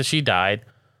fact that she died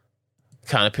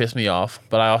kind of pissed me off.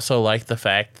 But I also like the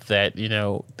fact that,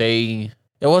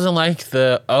 it wasn't like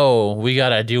we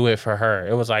gotta do it for her.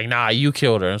 It was like, nah, you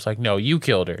killed her. It's like, no, you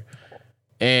killed her.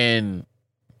 And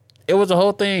it was a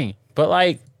whole thing. But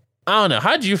like, I don't know.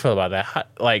 How'd you feel about that?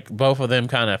 Like, both of them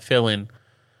kind of feeling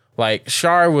like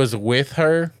Char was with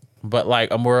her, but like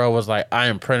Amuro was like, I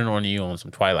am printing on you on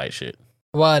some Twilight shit.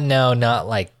 Well, no, not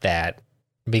like that.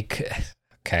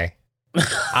 Okay.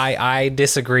 I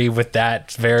disagree with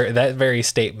that very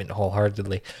statement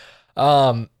wholeheartedly.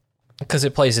 Because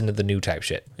it plays into the new type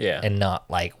shit. Yeah. And not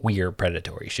like weird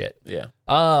predatory shit. Yeah.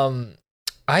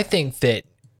 I think that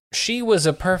she was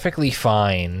a perfectly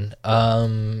fine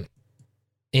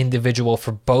individual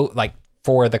for both, like,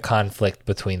 for the conflict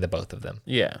between the both of them.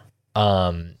 Yeah.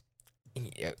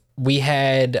 We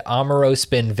had Amuro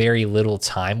spend very little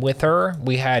time with her.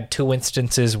 We had 2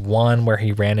 instances, one where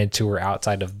he ran into her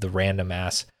outside of the random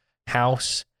ass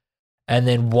house, and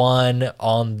then one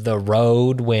on the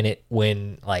road when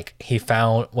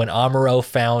Amuro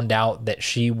found out that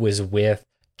she was with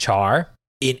Char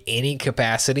in any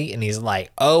capacity, and he's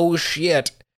like, oh shit,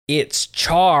 it's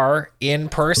Char in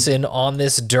person on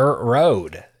this dirt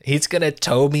road. He's gonna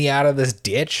tow me out of this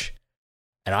ditch,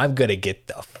 and I'm gonna get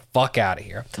the fuck out of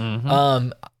here.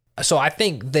 Mm-hmm. So I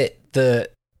think that the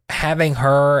having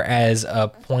her as a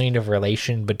point of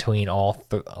relation between all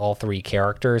 3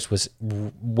 characters was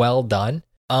well done.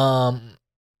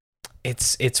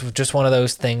 It's just one of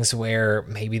those things where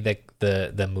maybe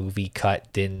the movie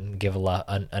cut didn't give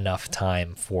enough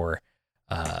time for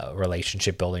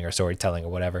relationship building or storytelling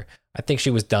or whatever. I think she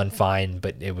was done fine,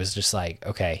 but it was just like,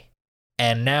 okay,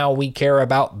 and now we care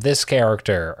about this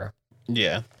character.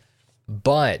 Yeah.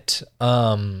 But,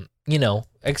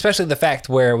 especially the fact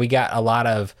where we got a lot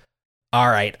of, all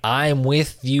right, I'm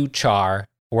with you, Char.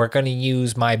 We're going to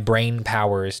use my brain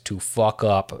powers to fuck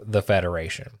up the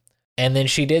Federation. And then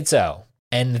she did so.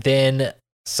 And then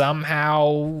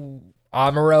somehow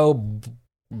Amuro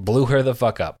blew her the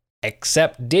fuck up.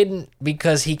 Except didn't,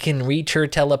 because he can reach her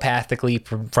telepathically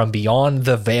from beyond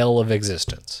the veil of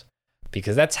existence.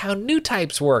 Because that's how new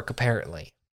types work, apparently.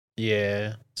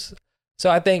 Yeah. So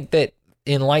I think that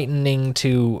enlightening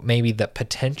to maybe the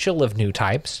potential of new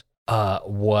types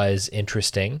was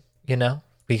interesting,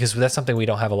 because that's something we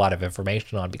don't have a lot of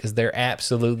information on, because they're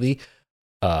absolutely,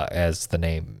 as the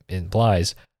name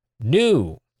implies,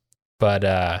 new. But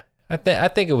I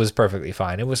think it was perfectly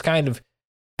fine. It was kind of,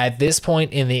 at this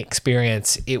point in the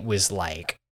experience, it was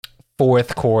like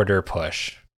 4th quarter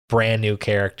push. Brand new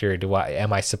character.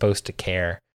 Am I supposed to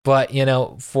care? But,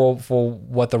 for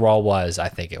what the role was, I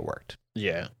think it worked.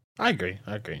 Yeah, I agree.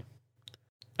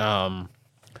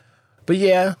 But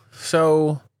yeah,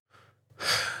 so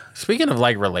speaking of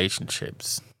like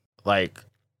relationships, like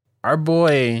our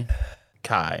boy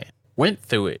Kai went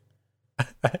through it.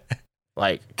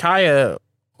 Like Kaya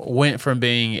went from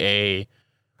being a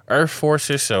Earth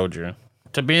Forces soldier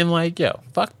to being like, yo,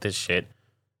 fuck this shit.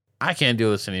 I can't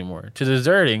do this anymore. To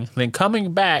deserting, then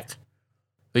coming back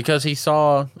because he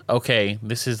saw, okay,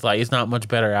 this is like, it's not much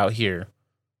better out here.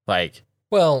 Like,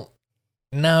 well,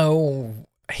 no,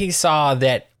 he saw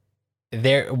that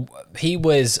he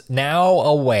was now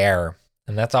aware,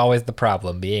 and that's always the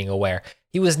problem, being aware.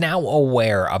 He was now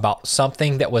aware about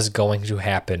something that was going to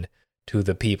happen to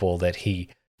the people that he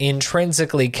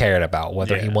intrinsically cared about,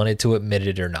 whether he wanted to admit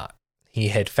it or not. He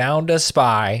had found a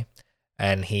spy,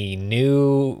 and he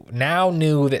knew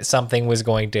that something was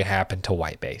going to happen to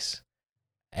White Base.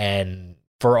 And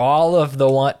for all of the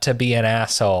want to be an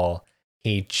asshole,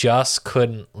 he just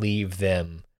couldn't leave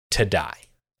them to die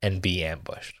and be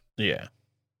ambushed. Yeah.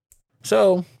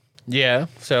 So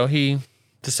he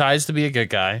decides to be a good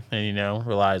guy and,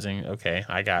 realizing, okay,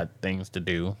 I got things to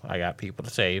do. I got people to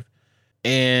save.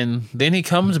 And then he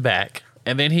comes back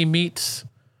and then he meets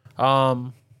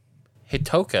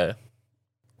Hitoka,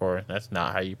 or that's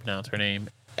not how you pronounce her name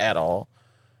at all.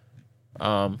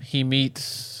 He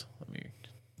meets,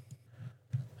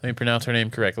 let me pronounce her name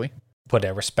correctly. Put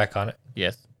a respect on it.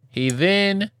 Yes. He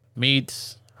then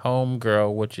meets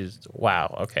Homegirl, which is,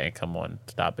 wow, okay, come on,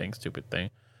 stop being stupid thing.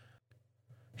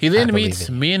 He then meets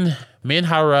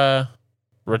Minhara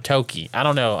Ratoki. I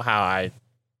don't know how I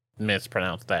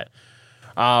mispronounced that.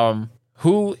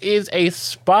 Who is a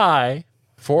spy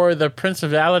for the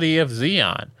Principality of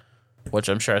Zeon, which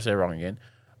I'm sure I said wrong again.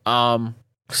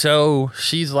 So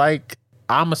she's like,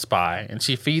 I'm a spy, and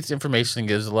she feeds information and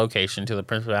gives a location to the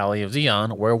Principality of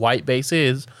Zeon, where White Base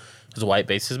is, because White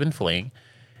Base has been fleeing.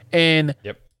 And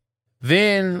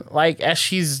then, like, as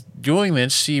she's doing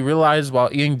this, she realized while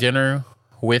eating dinner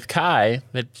with Kai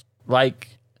that,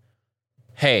 like,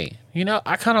 hey,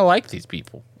 I kind of like these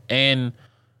people. And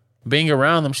being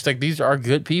around them, she's like, these are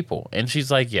good people. And she's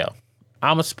like, yo,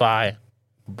 I'm a spy,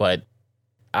 but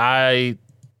I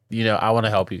want to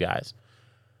help you guys.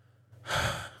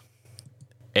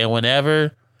 And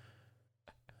whenever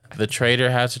the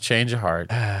traitor has to change a heart,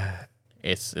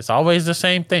 it's always the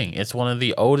same thing. It's one of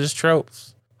the oldest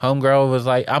tropes. Homegirl was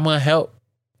like, I'm going to help,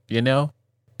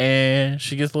 and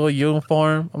she gets a little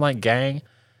uniform. I'm like, gang.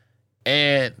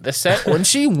 And when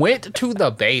she went to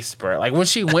the base, bro, like when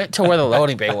she went to where the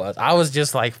loading bay was, I was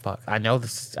just like, fuck, I know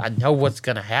what's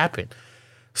going to happen.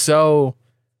 So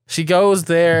she goes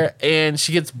there and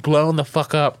she gets blown the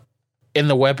fuck up in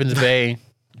the weapons bay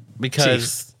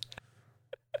because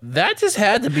that just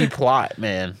had to be plot,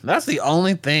 man. That's the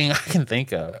only thing I can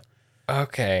think of.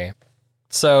 Okay.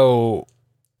 So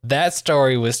that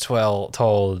story was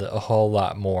told a whole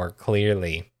lot more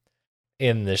clearly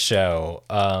in the show.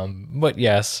 But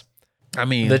yes, I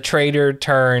mean, the traitor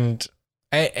turned,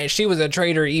 and she was a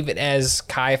traitor even as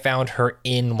Kai found her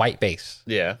in White Base.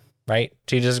 Yeah. Right?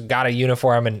 She just got a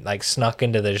uniform and like snuck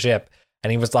into the ship,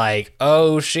 and he was like,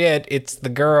 oh shit, it's the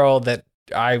girl that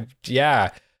and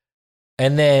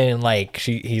then like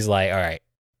he's like, all right,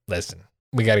 listen,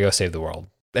 we gotta go save the world.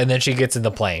 And then she gets in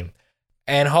the plane,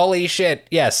 and holy shit,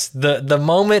 yes, the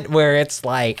moment where it's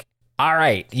like, all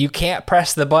right, you can't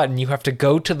press the button, you have to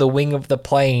go to the wing of the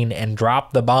plane and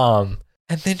drop the bomb,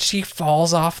 and then she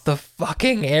falls off the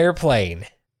fucking airplane,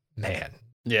 man.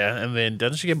 Yeah. And then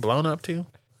doesn't she get blown up too?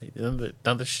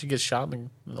 Doesn't she get shot in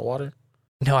the water?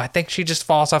 No, I think she just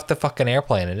falls off the fucking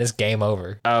airplane and it's game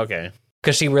over. Oh, okay.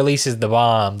 Because she releases the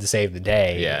bomb to save the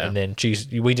day. Yeah. And then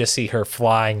we just see her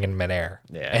flying in midair.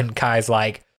 Yeah. And Kai's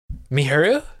like,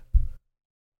 Miharu?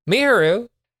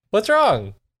 What's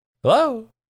wrong? Hello?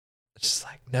 It's just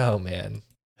like, no, man.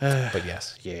 But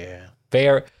yes. Yeah.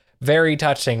 Very, very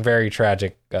touching, very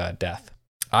tragic death.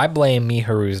 I blame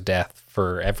Miharu's death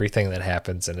for everything that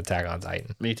happens in Attack on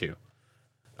Titan. Me too.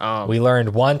 We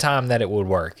learned one time that it would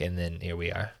work, and then here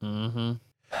we are. Mm-hmm.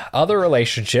 Other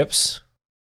relationships,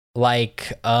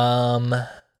 like, let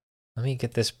me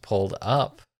get this pulled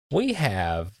up. We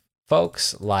have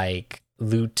folks like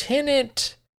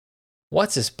Lieutenant,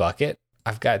 what's his bucket?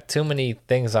 I've got too many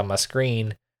things on my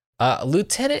screen.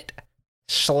 Lieutenant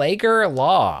Schlager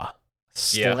Law,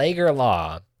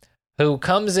 who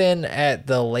comes in at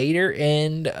the later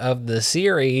end of the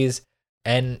series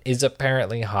and is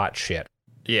apparently hot shit.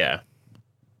 Yeah.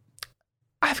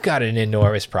 I've got an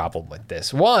enormous problem with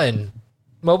this. One,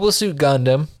 Mobile Suit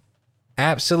Gundam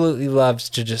absolutely loves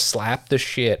to just slap the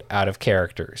shit out of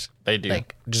characters. They do.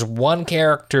 Like, just one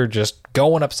character just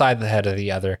going upside the head of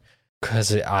the other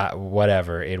because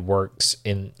whatever, it works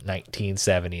in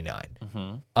 1979.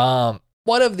 Mm-hmm.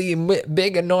 One of the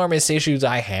big, enormous issues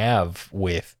I have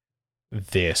with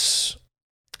this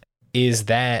is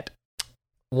that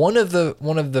one of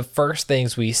the first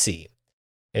things we see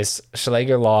is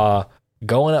Schlager Law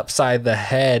going upside the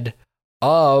head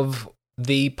of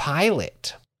the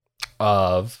pilot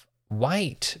of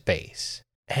White Base.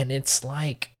 And it's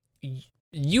like,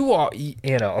 you are,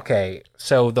 okay,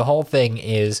 so the whole thing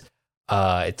is,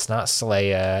 it's not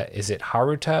Saleya. Is it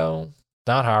Haruto?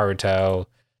 Not Haruto.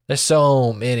 There's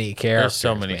so many characters. There's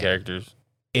so many characters.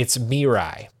 It's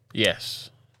Mirai.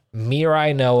 Yes.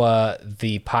 Mirai Noah,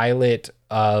 the pilot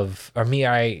of, or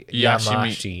Mirai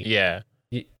Yamashi. Yeah.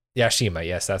 Yashima,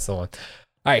 yes, that's the one.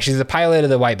 All right, she's the pilot of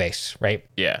the White Base, right?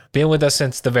 Yeah. Been with us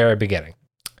since the very beginning.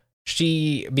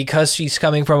 Because she's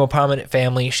coming from a prominent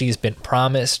family, she's been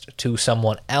promised to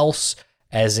someone else,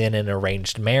 as in an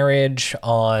arranged marriage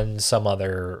on some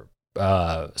other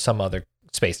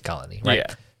space colony, right?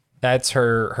 Yeah. That's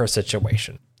her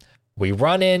situation. We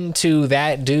run into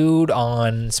that dude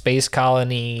on Space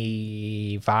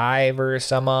Colony 5 or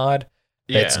some odd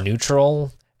that's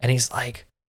neutral, and he's like,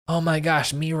 "Oh my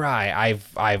gosh, Mirai,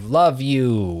 I've loved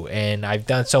you, and I've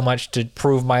done so much to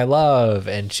prove my love."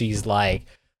 And she's like,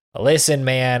 "Listen,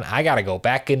 man, I gotta go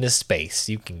back into space.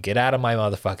 You can get out of my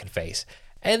motherfucking face."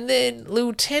 And then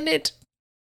Lieutenant,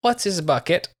 what's his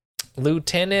bucket?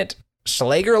 Lieutenant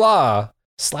Schlager Law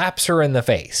slaps her in the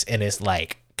face and is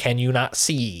like, "Can you not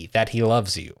see that he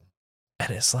loves you?"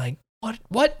 And it's like,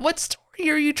 what story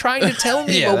are you trying to tell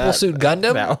me, Mobile Suit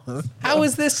Gundam? How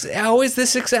is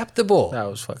this acceptable? That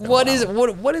was fucking what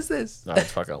wild. What is this? That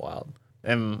was fucking wild.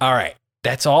 And all right,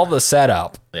 that's all the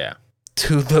setup. Yeah.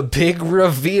 To the big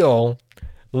reveal,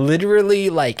 literally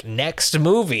like next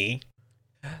movie,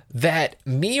 that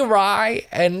Mirai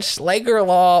and Schlager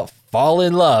Law fall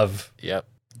in love. Yep.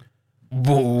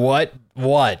 What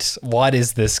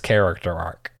is this character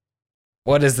arc?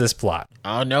 What is this plot?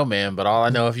 I don't know, man, but all I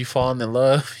know, if you fall in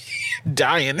love, you're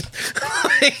dying.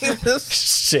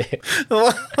 Shit.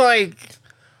 Like,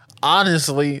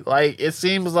 honestly, like, it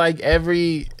seems like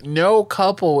no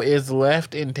couple is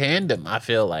left in tandem. I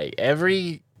feel like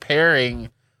every pairing,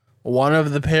 one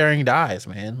of the pairing dies,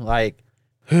 man. Like,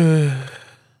 man.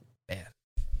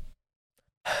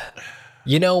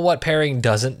 You know what pairing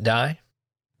doesn't die?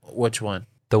 Which one?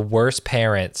 The worst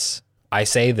parents. I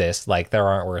say this like there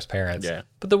aren't worse parents. Yeah.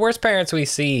 But the worst parents we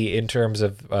see in terms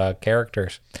of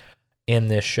characters in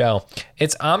this show,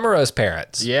 it's Amuro's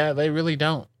parents. Yeah, they really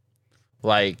don't.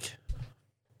 Like,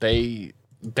 they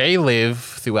live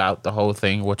throughout the whole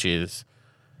thing, which is,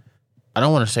 I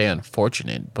don't want to say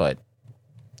unfortunate, but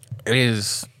it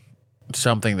is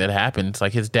something that happens.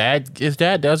 Like, his dad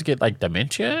does get like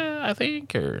dementia, I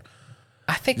think, or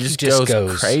I think he just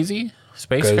goes crazy.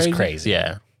 Goes crazy.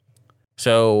 Yeah.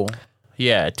 So,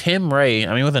 yeah, Tim Ray,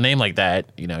 I mean, with a name like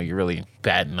that, you're really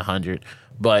batting 100.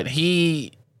 But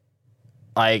he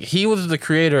was the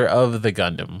creator of the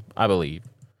Gundam, I believe.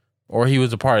 Or he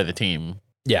was a part of the team.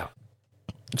 Yeah.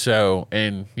 So,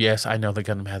 and yes, I know the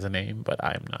Gundam has a name, but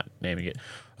I'm not naming it.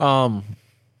 The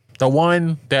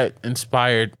one that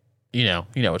inspired,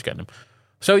 it's Gundam.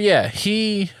 So, yeah,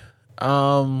 he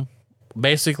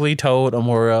basically told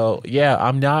Amuro,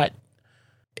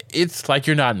 it's like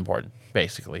you're not important,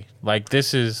 basically. Like,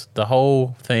 this is the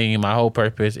whole thing. My whole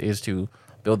purpose is to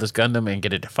build this Gundam and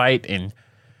get it to fight and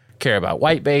care about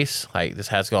white base. Like, this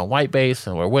has to go on white base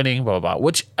and we're winning, blah, blah, blah.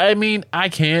 Which, I mean, I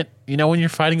can't, when you're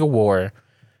fighting a war,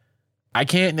 I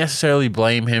can't necessarily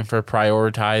blame him for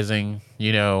prioritizing,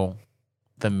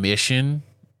 the mission,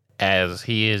 as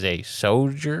he is a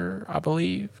soldier, I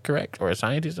believe, correct? Or a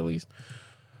scientist, at least.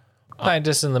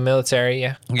 Scientist in the military,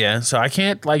 yeah. Yeah, so I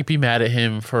can't be mad at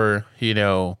him for,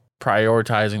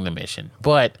 prioritizing the mission.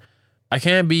 But I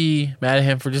can't be mad at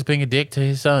him for just being a dick to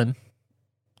his son.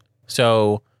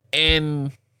 So,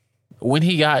 and when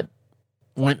he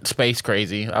went space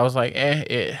crazy, I was like,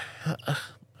 I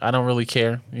don't really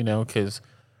care, because,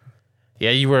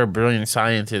 yeah, you were a brilliant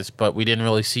scientist, but we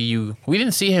didn't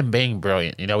see him being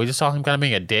brilliant, we just saw him kind of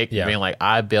being a dick, being like,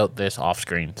 I built this off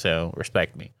screen, so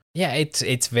respect me. Yeah, it's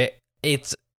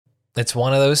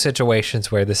one of those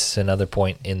situations where this is another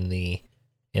point in the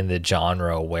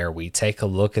genre where we take a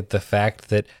look at the fact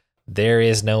that there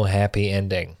is no happy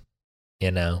ending.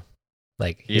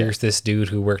 Here's this dude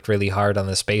who worked really hard on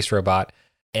the space robot,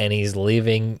 and he's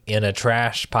living in a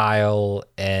trash pile,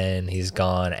 and he's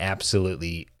gone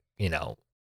absolutely,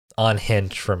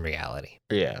 unhinged from reality.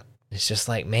 Yeah, it's just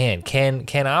like, man, can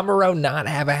Amuro not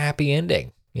have a happy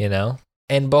ending?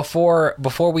 And before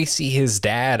we see his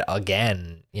dad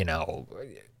again,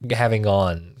 having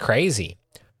gone crazy,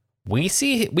 we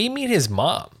meet his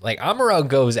mom. Like, Amuro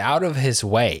goes out of his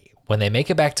way when they make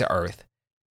it back to Earth,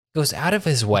 goes out of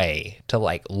his way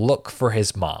to look for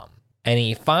his mom. And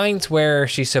he finds where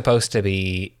she's supposed to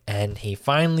be, and he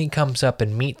finally comes up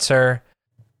and meets her.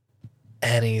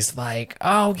 And he's like,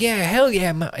 "Oh yeah, hell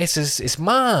yeah, it's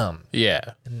mom." Yeah.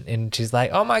 And she's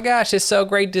like, "Oh my gosh, it's so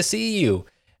great to see you."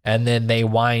 And then they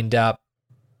wind up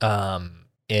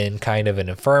in kind of an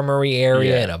infirmary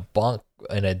area, in a bunk,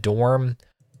 in a dorm.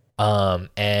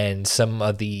 And some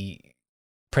of the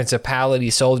Principality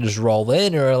soldiers roll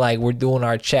in and are like, "We're doing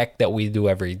our check that we do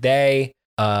every day.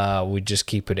 We just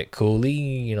keeping it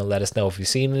coolly. Let us know if you've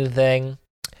seen anything."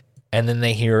 And then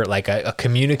they hear a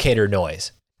communicator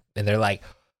noise. And they're like,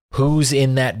 "Who's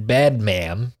in that bed,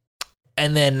 ma'am?"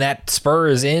 And then that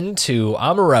spurs into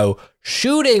Amuro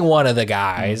shooting one of the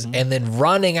guys, and then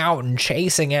running out and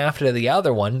chasing after the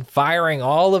other one, firing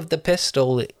all of the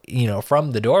pistol,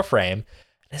 from the doorframe.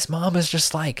 And his mom is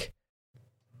just like,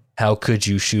 How could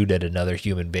you shoot at another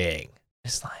human being?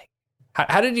 It's like,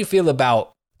 how did you feel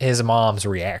about his mom's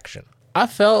reaction? I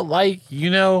felt like,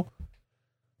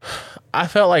 I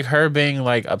felt like her being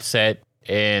like upset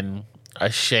and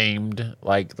ashamed,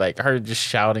 like her just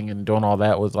shouting and doing all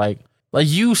that was like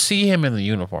you see him in the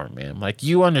uniform, man. Like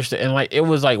you understand, and like it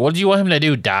was like, what do you want him to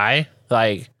do? Die?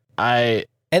 And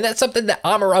that's something that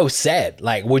Amuro said.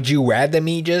 Like, would you rather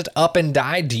me just up and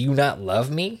die? Do you not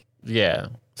love me? Yeah.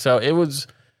 So it was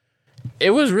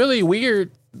really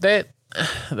weird that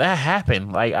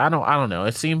happened. Like I don't know.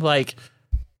 It seemed like,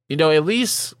 at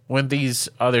least when these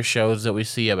other shows that we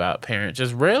see about parents,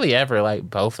 just rarely ever like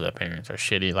both of the parents are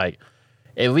shitty. Like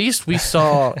at least we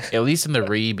saw, at least in the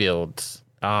rebuilds,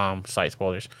 slight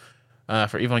spoilers,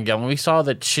 for Evangelion, we saw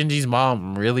that Shinji's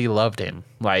mom really loved him.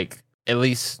 Like at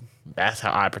least that's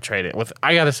how I portrayed it.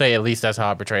 I gotta say, at least that's how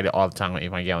I portrayed it all the time with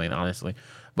Evangelion, honestly.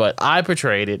 But I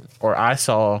portrayed it, or I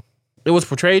saw, it was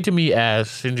portrayed to me as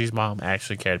Shinji's mom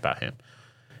actually cared about him.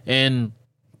 And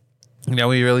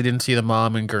we really didn't see the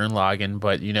mom in Gurren Lagann,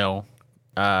 but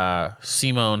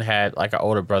Simone had like an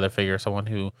older brother figure, someone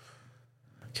who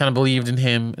kind of believed in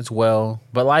him as well.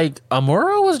 But like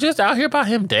Amuro was just out here by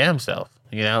him damn self,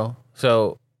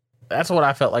 So that's what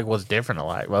I felt like was different a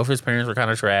lot. Both his parents were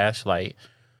kind of trash. Like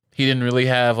he didn't really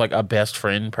have like a best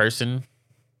friend person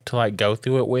to like go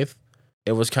through it with.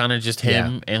 It was kind of just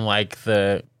him and like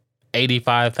the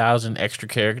 85,000 extra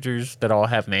characters that all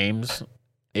have names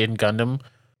in Gundam.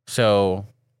 So,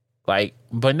 like,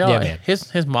 but no,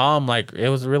 his mom, like, it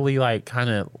was really, like, kind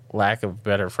of lack of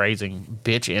better phrasing,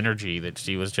 bitch energy that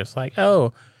she was just like,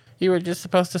 oh, you were just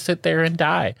supposed to sit there and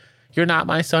die. You're not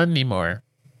my son anymore.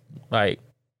 Like,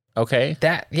 okay.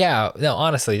 No,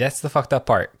 honestly, that's the fucked up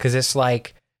part. Because it's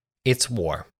like, it's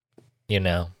war,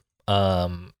 Not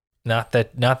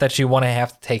that you want to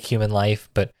have to take human life,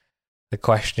 but the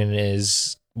question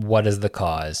is, what is the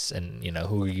cause, and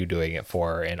who are you doing it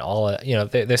for, and all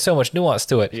there's so much nuance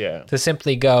to it. Yeah. To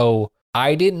simply go,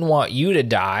 I didn't want you to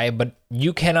die, but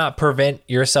you cannot prevent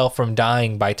yourself from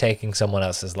dying by taking someone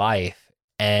else's life,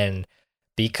 and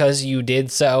because you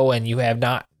did so, and you have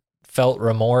not felt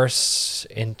remorse,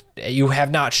 and you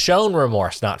have not shown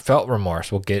remorse, not felt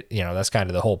remorse. We'll get, that's kind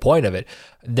of the whole point of it.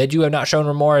 That you have not shown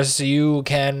remorse, you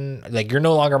can, like, you're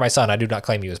no longer my son. I do not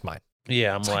claim you as mine.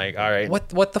 Yeah, I'm like, all right.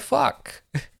 What the fuck?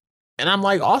 And I'm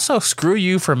like, also, screw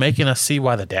you for making us see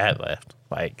why the dad left.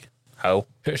 Like, oh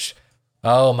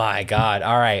my God.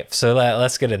 All right, so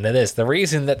let's get into this. The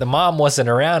reason that the mom wasn't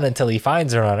around until he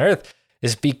finds her on Earth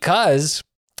is because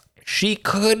she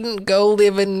couldn't go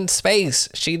live in space.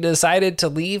 She decided to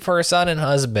leave her son and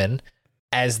husband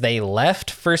as they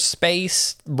left for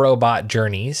space robot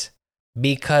journeys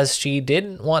because she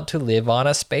didn't want to live on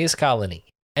a space colony.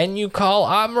 And you call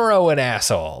Amuro an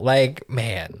asshole. Like,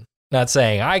 man, not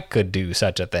saying I could do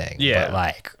such a thing. Yeah. But,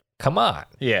 like, come on.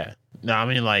 Yeah. No, I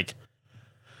mean, like,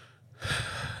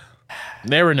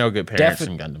 there were no good parents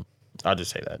in Gundam. I'll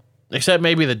just say that. Except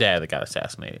maybe the dad that got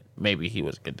assassinated. Maybe he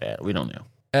was a good dad. We don't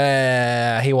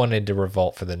know. He wanted to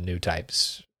revolt for the new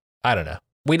types. I don't know.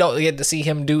 We don't get to see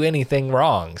him do anything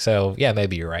wrong. So, yeah,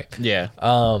 maybe you're right. Yeah.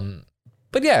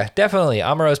 But, yeah, definitely.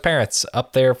 Amuro's parents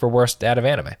up there for worst out of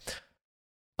anime.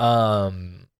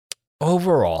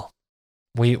 Overall,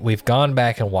 we've gone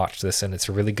back and watched this, and it's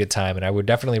a really good time, and I would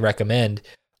definitely recommend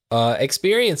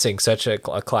experiencing such a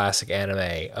classic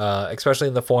anime, especially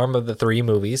in the form of the 3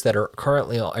 movies that are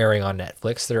currently airing on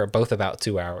Netflix. They're both about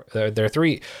 2 hours.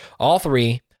 All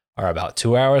 3 are about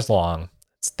 2 hours long.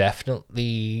 It's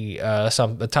definitely a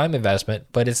time investment,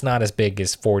 but it's not as big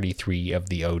as 43 of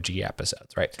the OG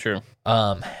episodes, right? True.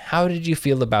 How did you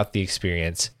feel about the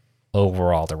experience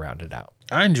overall to round it out?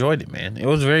 I enjoyed it, man. It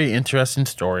was a very interesting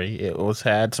story. It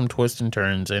had some twists and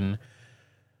turns, and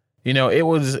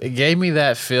it gave me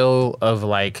that feel of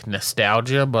like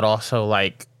nostalgia, but also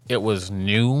like it was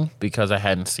new because I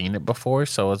hadn't seen it before,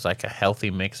 so it was like a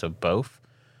healthy mix of both.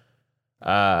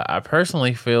 I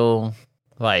personally feel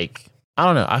like, I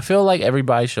don't know, I feel like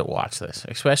everybody should watch this,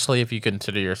 especially if you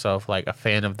consider yourself like a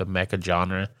fan of the mecha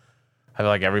genre. I feel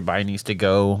like everybody needs to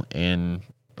go and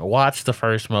watch the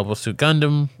first Mobile Suit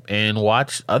Gundam and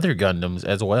watch other Gundams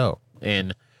as well,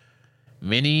 and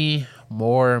many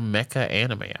more mecha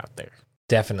anime out there.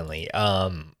 Definitely.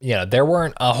 There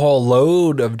weren't a whole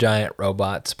load of giant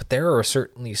robots, but there are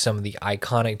certainly some of the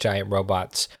iconic giant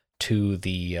robots to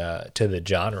the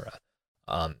genre.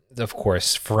 Of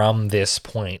course, from this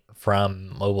point,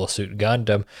 from Mobile Suit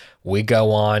Gundam, we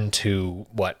go on to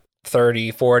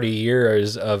 30-40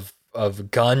 years of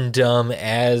Gundam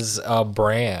as a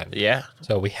brand. Yeah.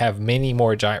 So we have many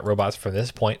more giant robots from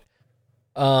this point,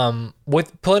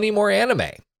 with plenty more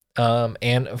anime.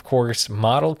 And of course,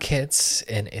 model kits,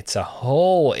 and it's a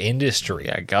whole industry.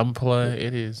 Yeah, Gunpla,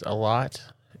 it is a lot.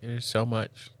 It is so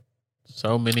much.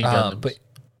 So many Gundams.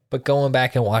 But going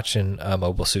back and watching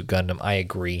Mobile Suit Gundam, I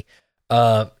agree.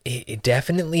 It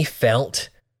definitely felt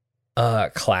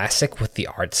classic with the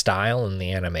art style and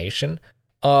the animation.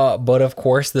 But of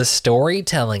course, the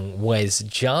storytelling was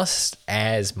just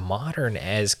as modern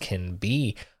as can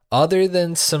be, other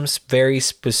than some very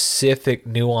specific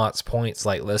nuance points,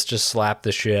 like let's just slap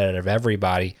the shit out of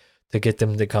everybody to get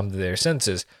them to come to their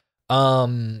senses.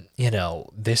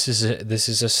 This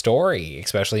is a story,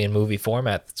 especially in movie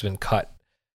format, that's been cut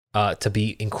to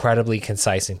be incredibly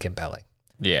concise and compelling.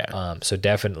 Yeah. So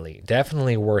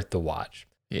definitely worth the watch.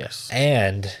 Yes.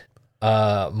 And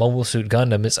Mobile Suit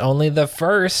Gundam is only the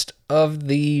first of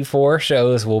the 4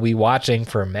 shows we'll be watching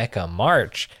for Mecha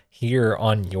March here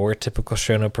on Your Typical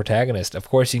Shonen Protagonist. Of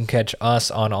course, you can catch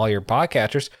us on all your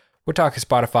podcatchers. We're talking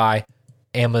Spotify,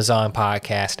 Amazon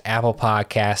Podcast, Apple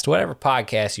Podcast, whatever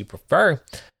podcast you prefer,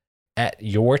 at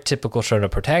Your Typical Shonen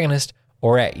Protagonist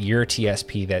or at Your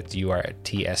TSP. That's you are at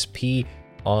TSP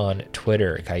on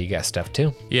Twitter. Kai, you got stuff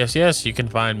too? Yes. You can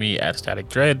find me at Static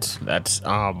Dreads. That's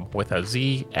with a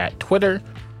Z at Twitter.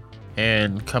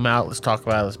 And come out, let's talk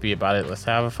about it, let's be about it, let's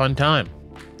have a fun time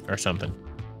or something.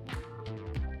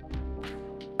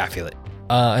 I feel it.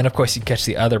 And of course, you can catch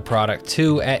the other product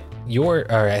too at Your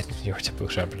Typical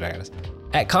Shonen Protagonist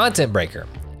at Content Breaker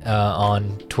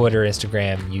on Twitter,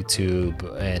 Instagram,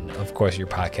 YouTube, and of course your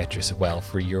podcatchers as well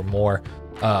for your more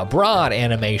broad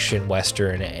animation,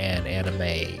 Western, and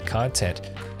anime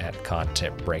content at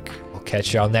Content Breaker. We'll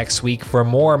catch y'all next week for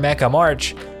more Mecha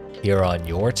March here on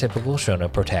Your Typical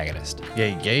Shonen Protagonist.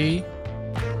 Yay.